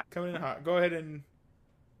in hot. coming in hot. Go ahead and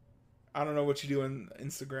I don't know what you do on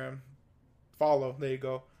Instagram. Follow. There you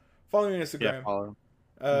go. Follow me on Instagram. Yeah, follow.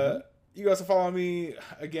 You guys can follow me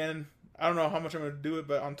again. I don't know how much I'm gonna do it,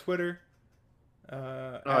 but on Twitter.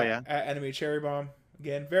 At Anime Cherry Bomb.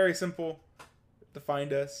 Again, very simple to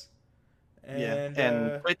find us. And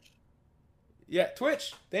Twitch. Yeah,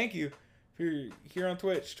 Twitch. Thank you. If you're here on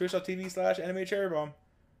Twitch, twitch.tv/Anime Cherry Bomb.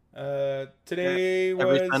 Today every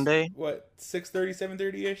was Sunday. What, 6:30,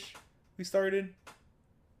 7:30 ish? We started.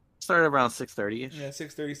 Started around 6:30 ish. Yeah,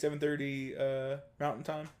 6:30, 7:30 Mountain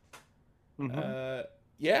Time. Mm-hmm.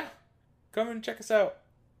 Yeah, come and check us out.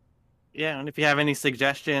 Yeah, and if you have any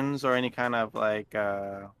suggestions or any kind of like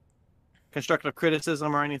constructive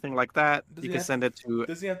criticism or anything like that, you can send it to.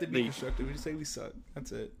 Doesn't have to be constructive. We just say we suck.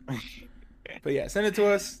 That's it. But yeah, send it to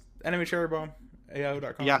us. AnimeCherryBomb at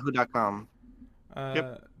yahoo.com. Yahoo.com.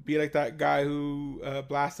 Be like that guy who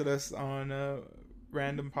blasted us on a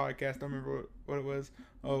random podcast. I don't remember what it was.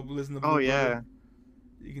 Oh, listen to Blue Bird. Yeah.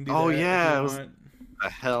 You can do that. Yeah. It was the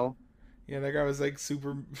hell. Yeah, that guy was like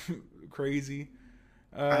super crazy.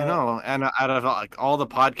 I know, and out of like all the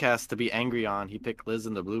podcasts to be angry on, he picked Liz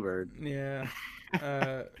and the Bluebird. Yeah.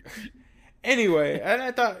 Anyway, and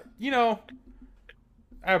I thought,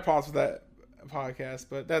 I have pause with that podcast,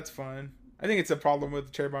 but that's fine. I think it's a problem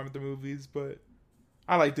with Cherry Bomb at the movies, but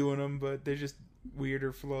I like doing them, but they're just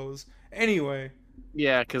weirder flows. Anyway.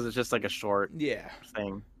 Yeah, because it's just like a short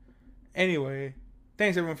thing. Anyway,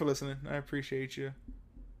 thanks everyone for listening. I appreciate you.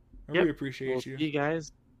 I really appreciate you. See you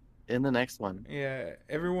guys in the next one. Yeah,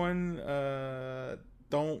 everyone,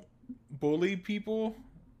 don't bully people.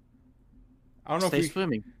 I don't know. Stay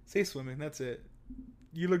swimming. Stay swimming. That's it.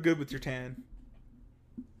 You look good with your tan.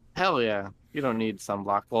 Hell yeah! You don't need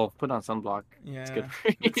sunblock. Well, put on sunblock. Yeah, it's good for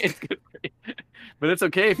you. It's good for you. But it's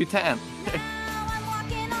okay if you tan.